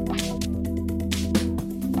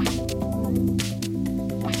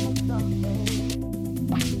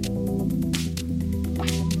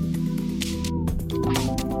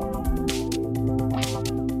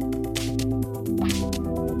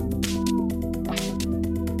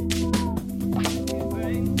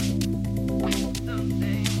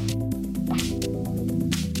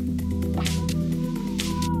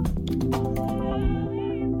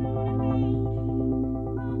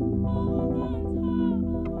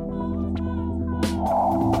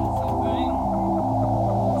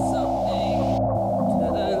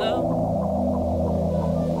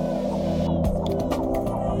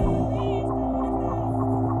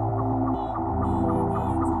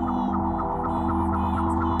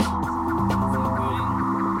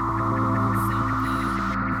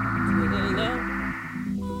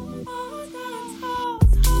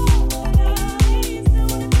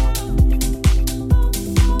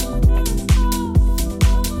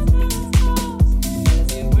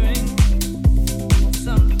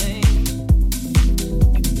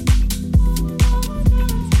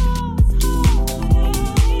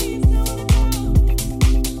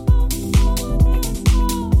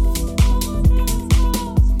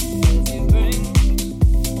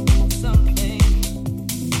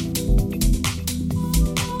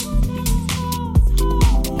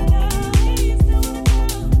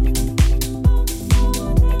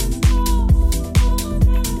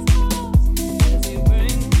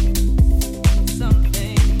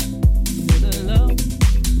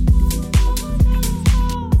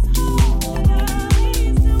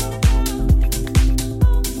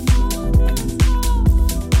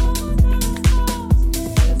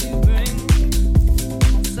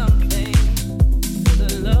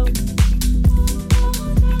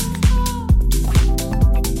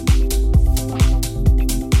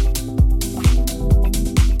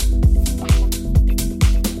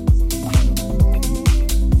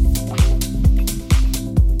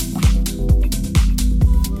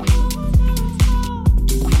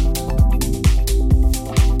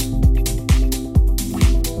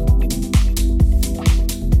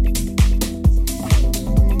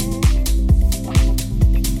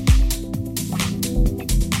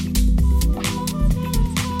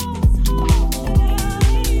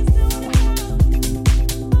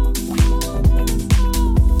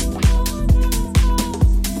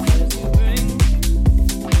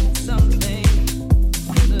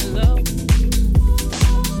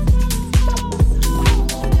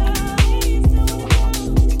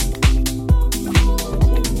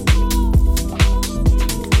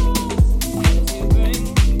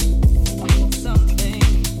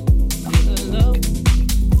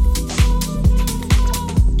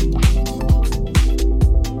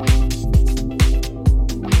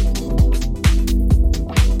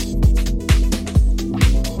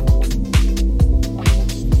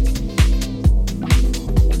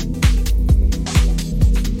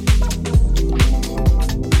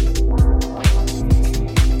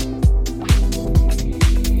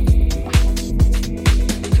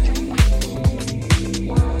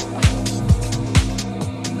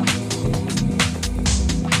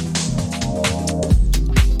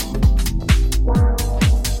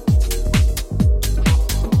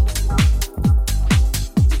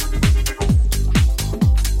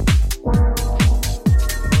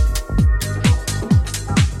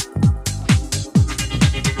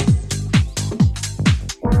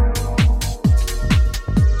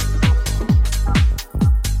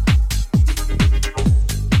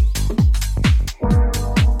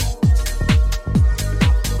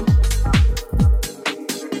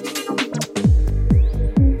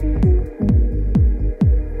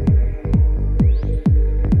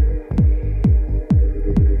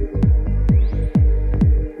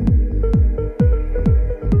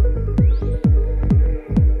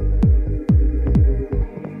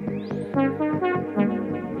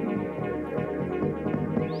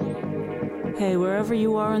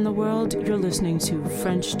 in the world, you're listening to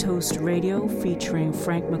French Toast Radio featuring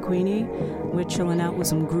Frank McQueenie. We're chilling out with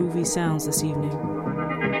some groovy sounds this evening.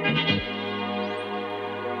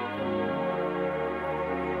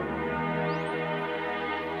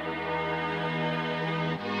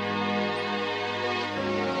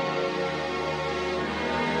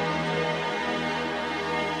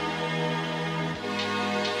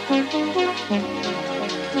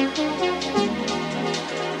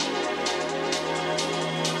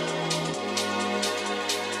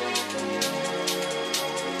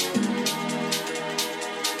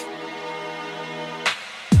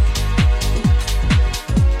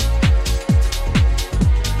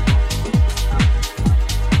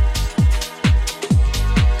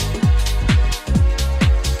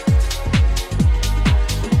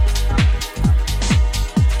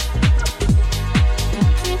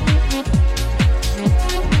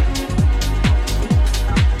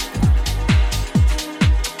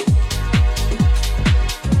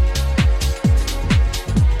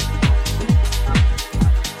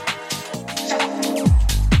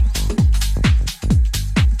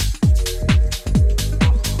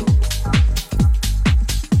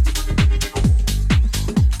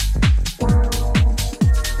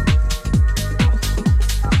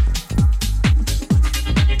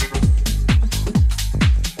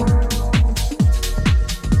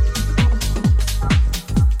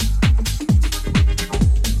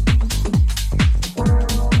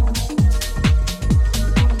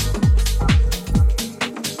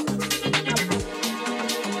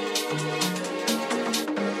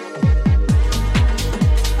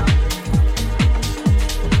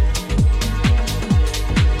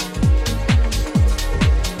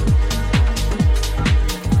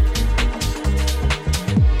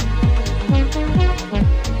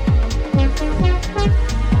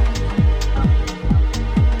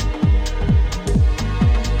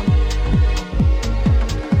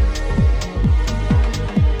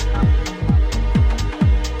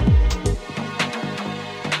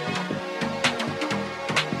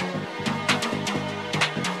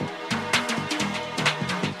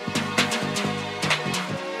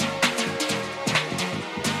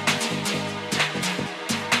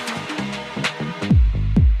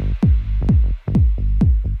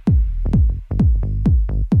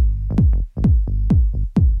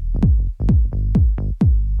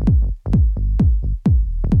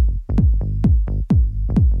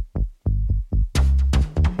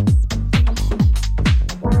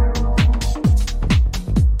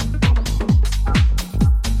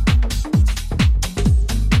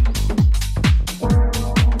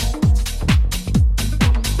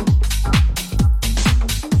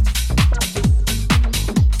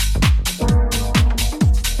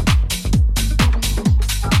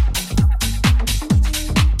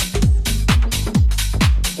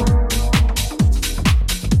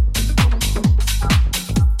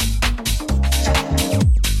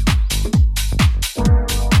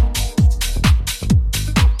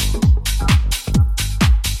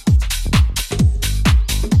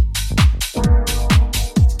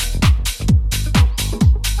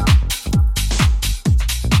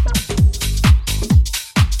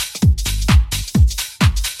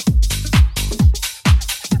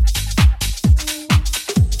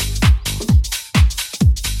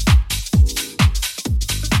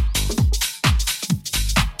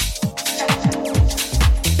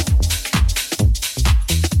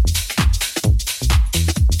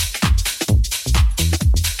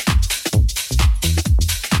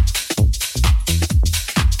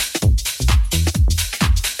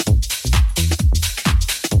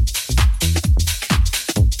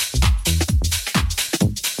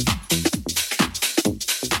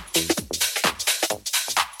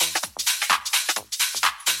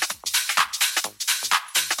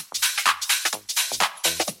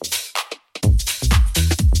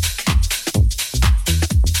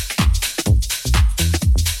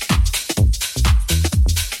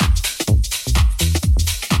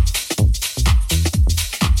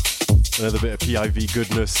 Another bit of PIV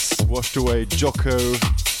goodness. Washed Away, Jocko.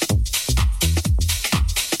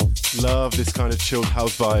 Love this kind of chilled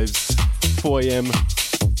house vibes. 4 a.m.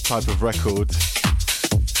 type of record.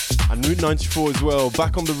 And Route 94 as well.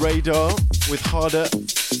 Back on the radar with Harder.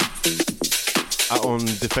 Out on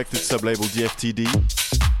Defected sub-label DFTD.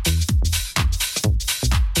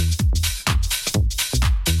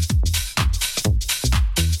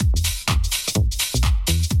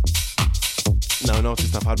 Now an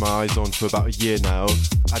artist I've had my eyes on for about a year now,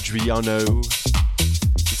 Adriano.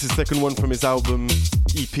 This is the second one from his album,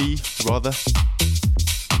 EP rather,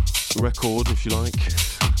 record if you like.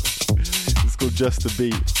 It's called Just a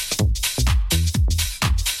Beat.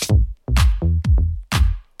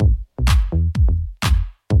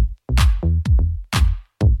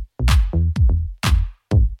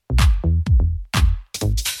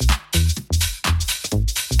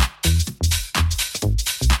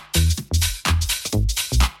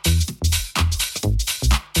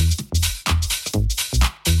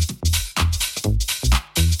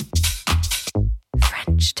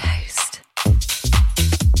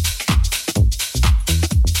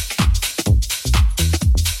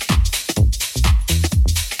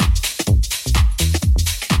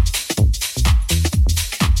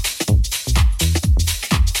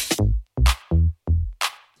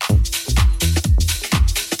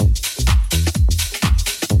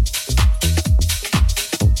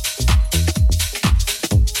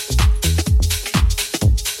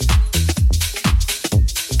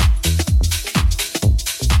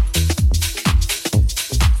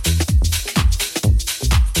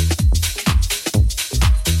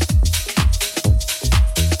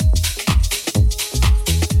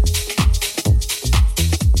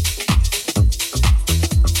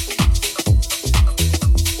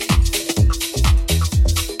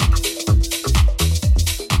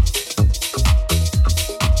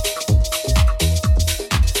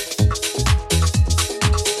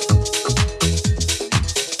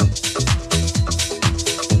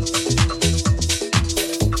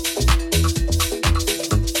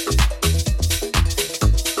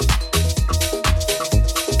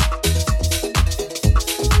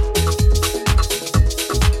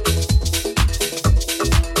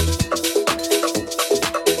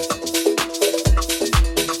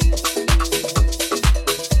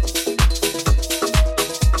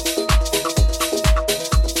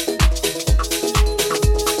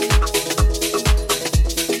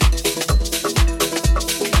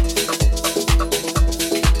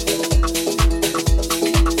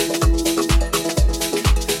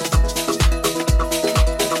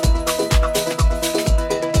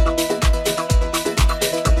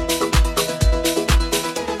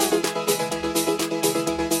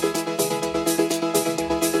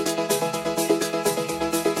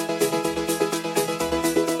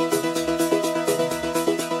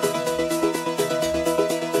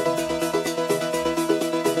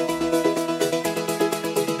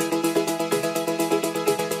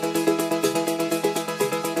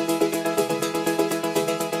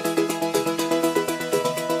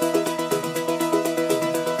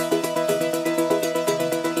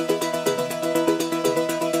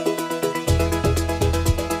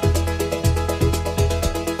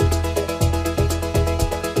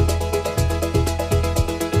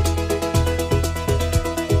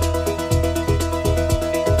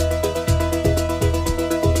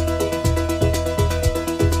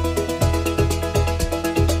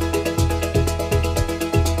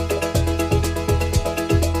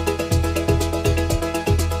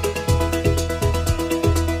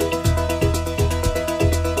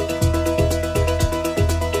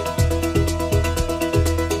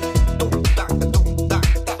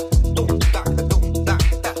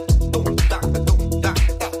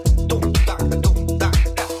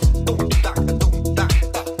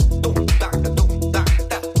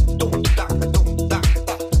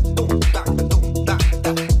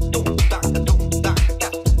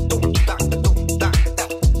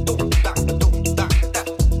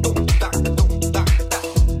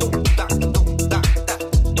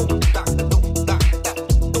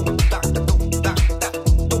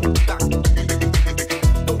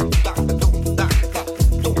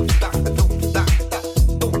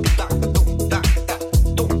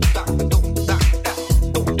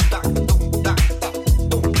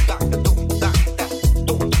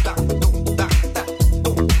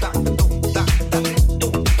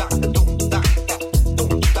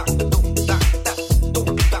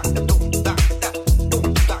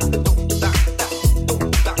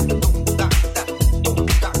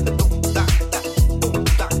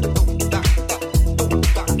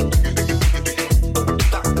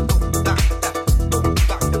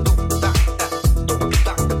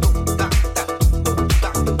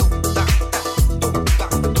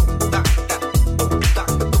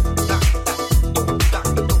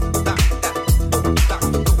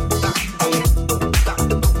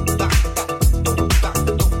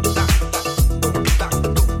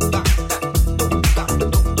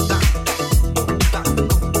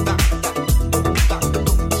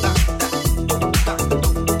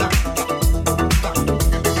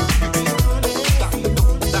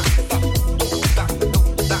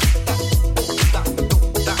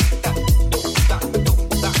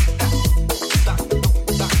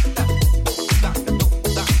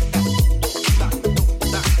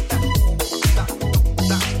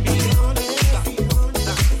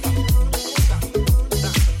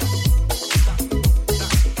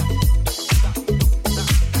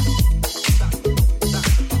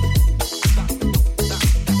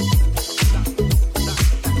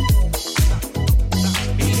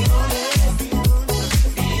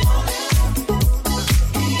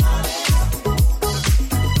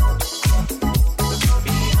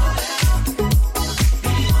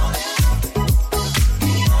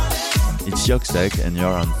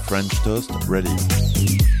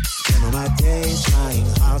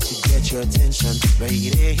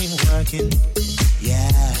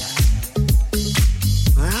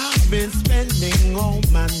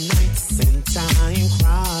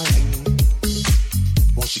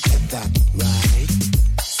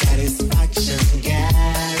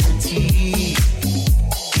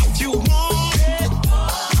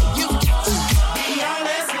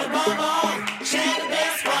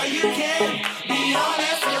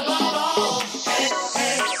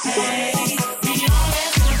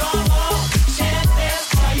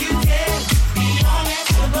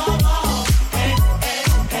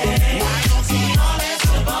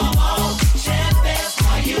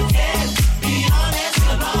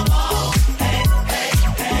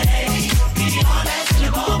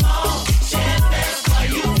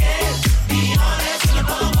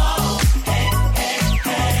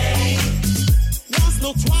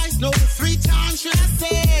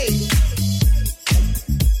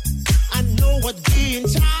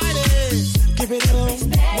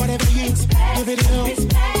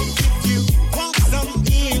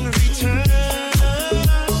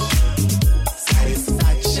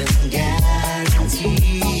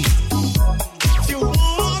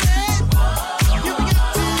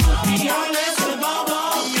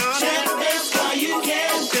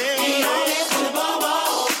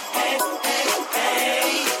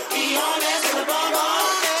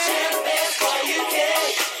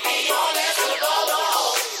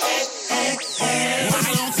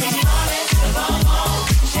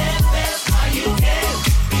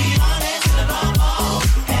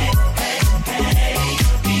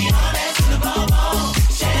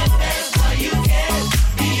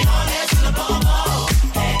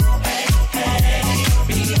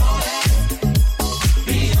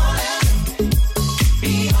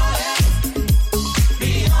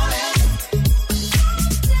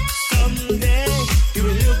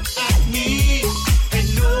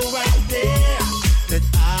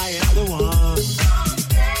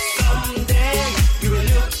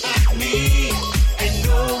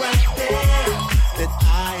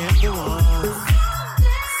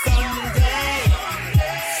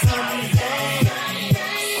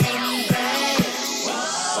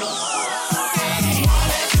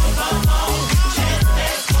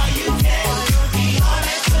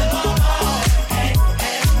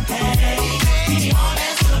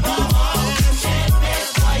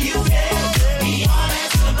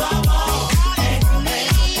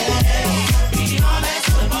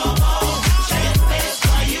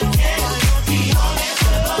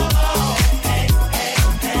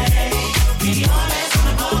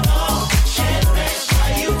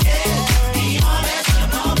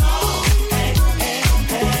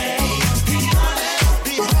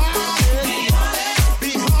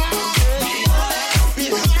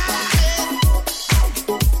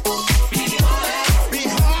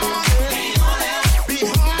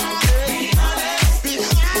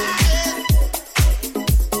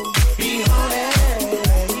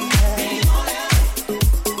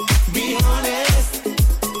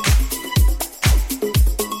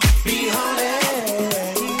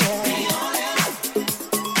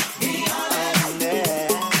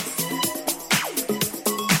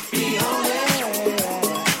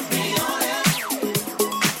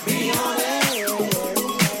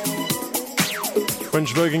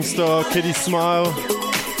 French voguing star, Kitty Smile.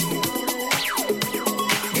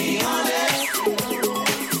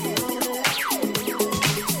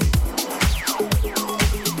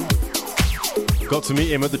 Got to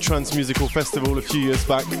meet him at the Trance Musical Festival a few years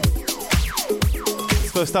back.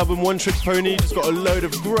 His first album, One Trick Pony, just got a load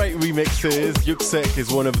of great remixes. Yuksek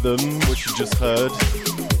is one of them, which you just heard.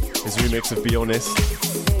 His remix of Be Honest.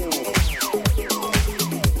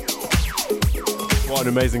 What an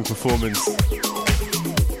amazing performance.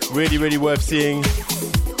 Really, really worth seeing.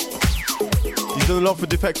 He's done a lot for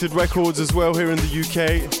Defected Records as well here in the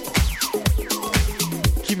UK.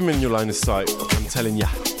 Keep him in your line of sight, I'm telling ya.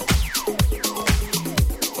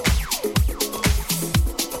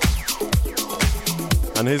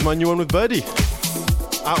 And here's my new one with Birdie.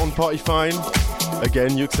 Out on Party Fine.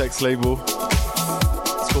 Again, Yuksek's label.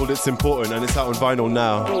 It's called It's Important and it's out on vinyl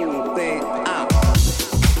now.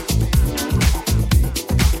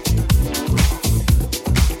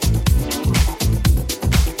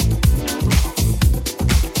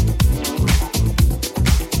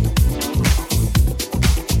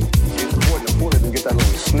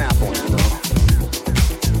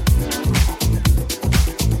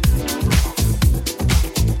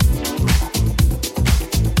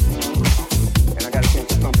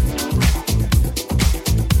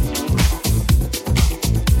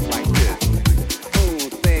 Like this.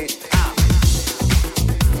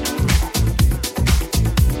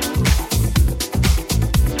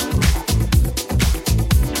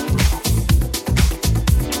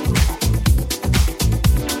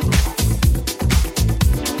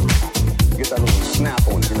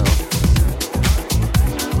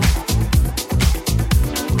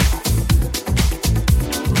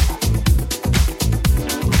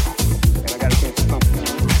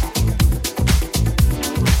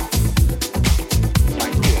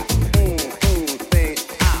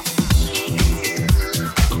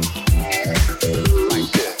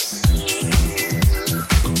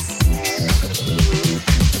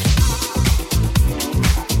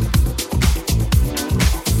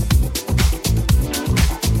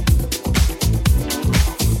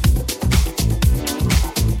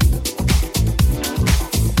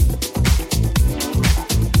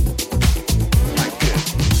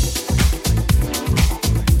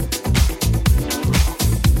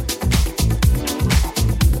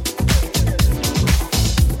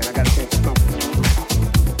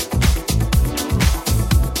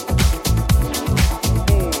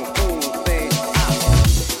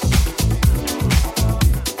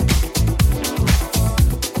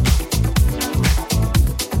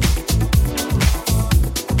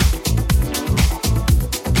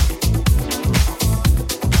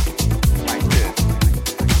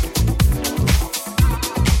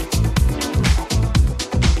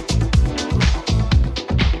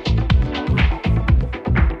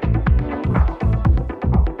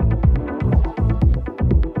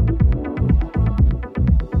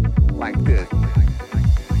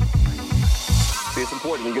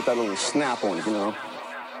 rhythm and get that little snap on it, you know.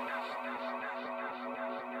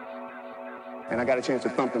 And I got a chance to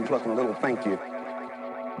thump and pluck on a little thank you.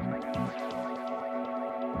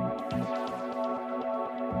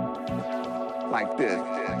 Like this.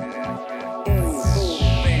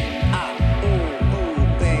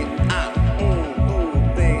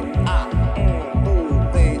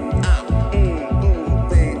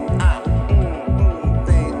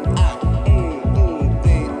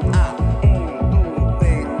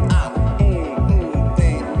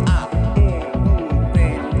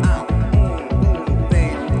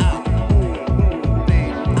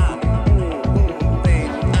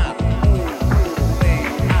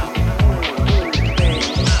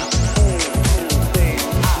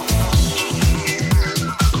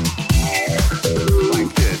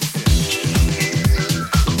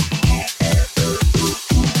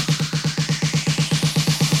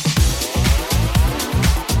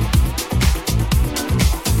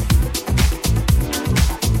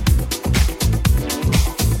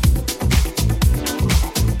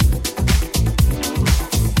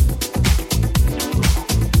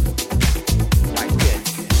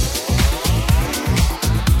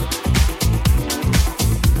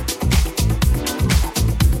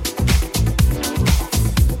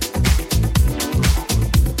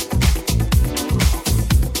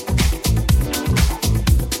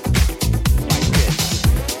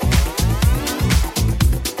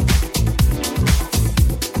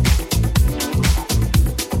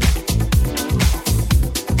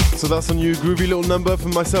 So that's a new groovy little number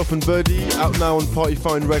from myself and Birdie, out now on Party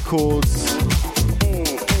Fine Records.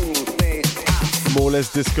 More or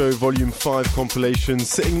Less Disco Volume 5 compilation,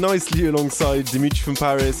 sitting nicely alongside Dimitri from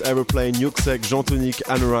Paris, Aeroplane, Yuxek, Jean-Tonique,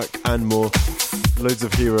 Anorak and more. Loads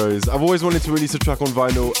of heroes. I've always wanted to release a track on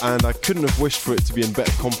vinyl and I couldn't have wished for it to be in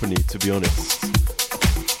better company, to be honest.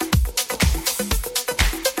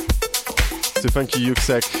 So thank you,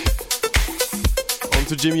 Yuxek. On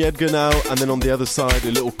to Jimmy Edgar now, and then on the other side,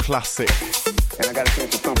 a little classic. And I got a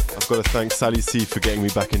chance to thump. I've got to thank Sally C for getting me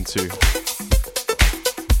back into.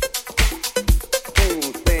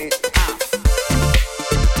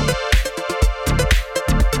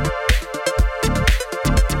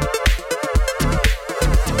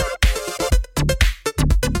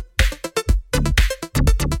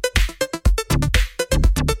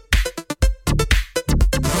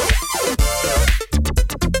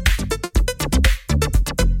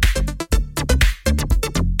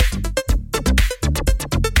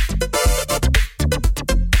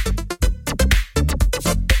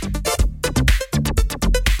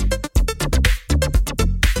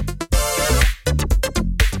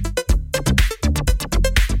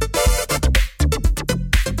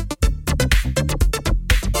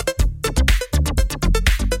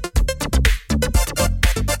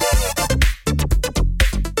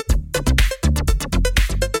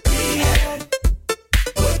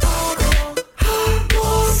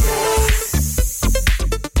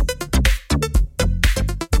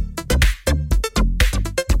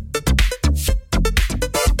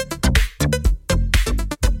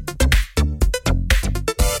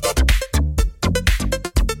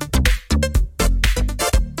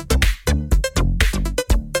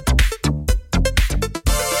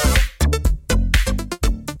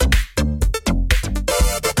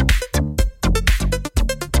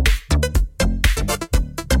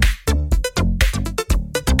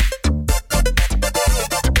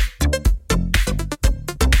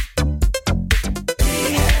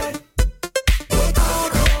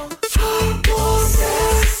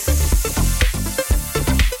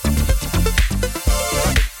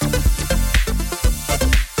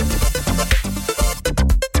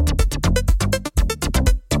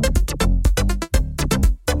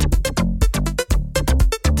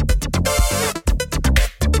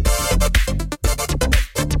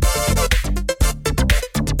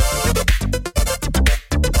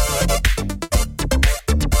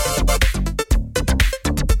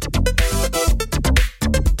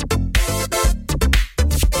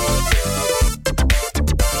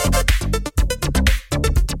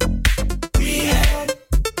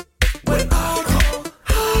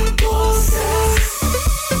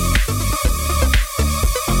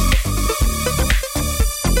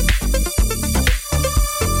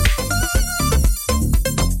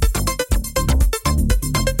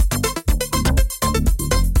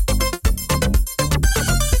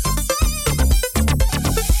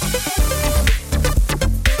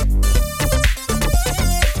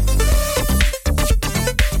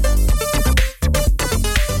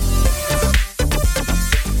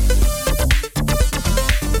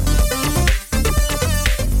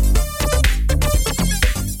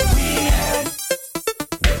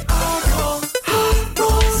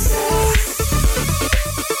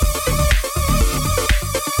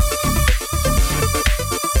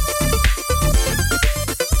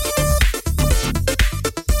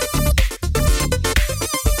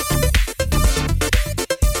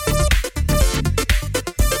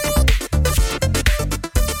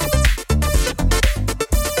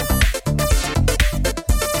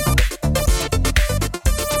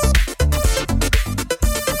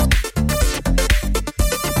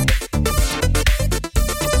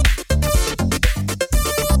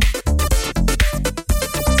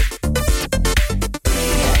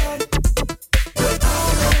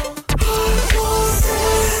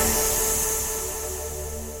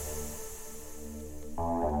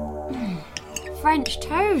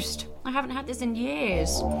 I haven't had this in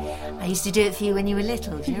years. I used to do it for you when you were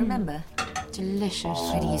little. Do you remember? Delicious.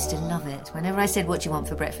 Freddie used to love it. Whenever I said, what do you want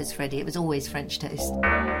for breakfast, Freddie, it was always French toast.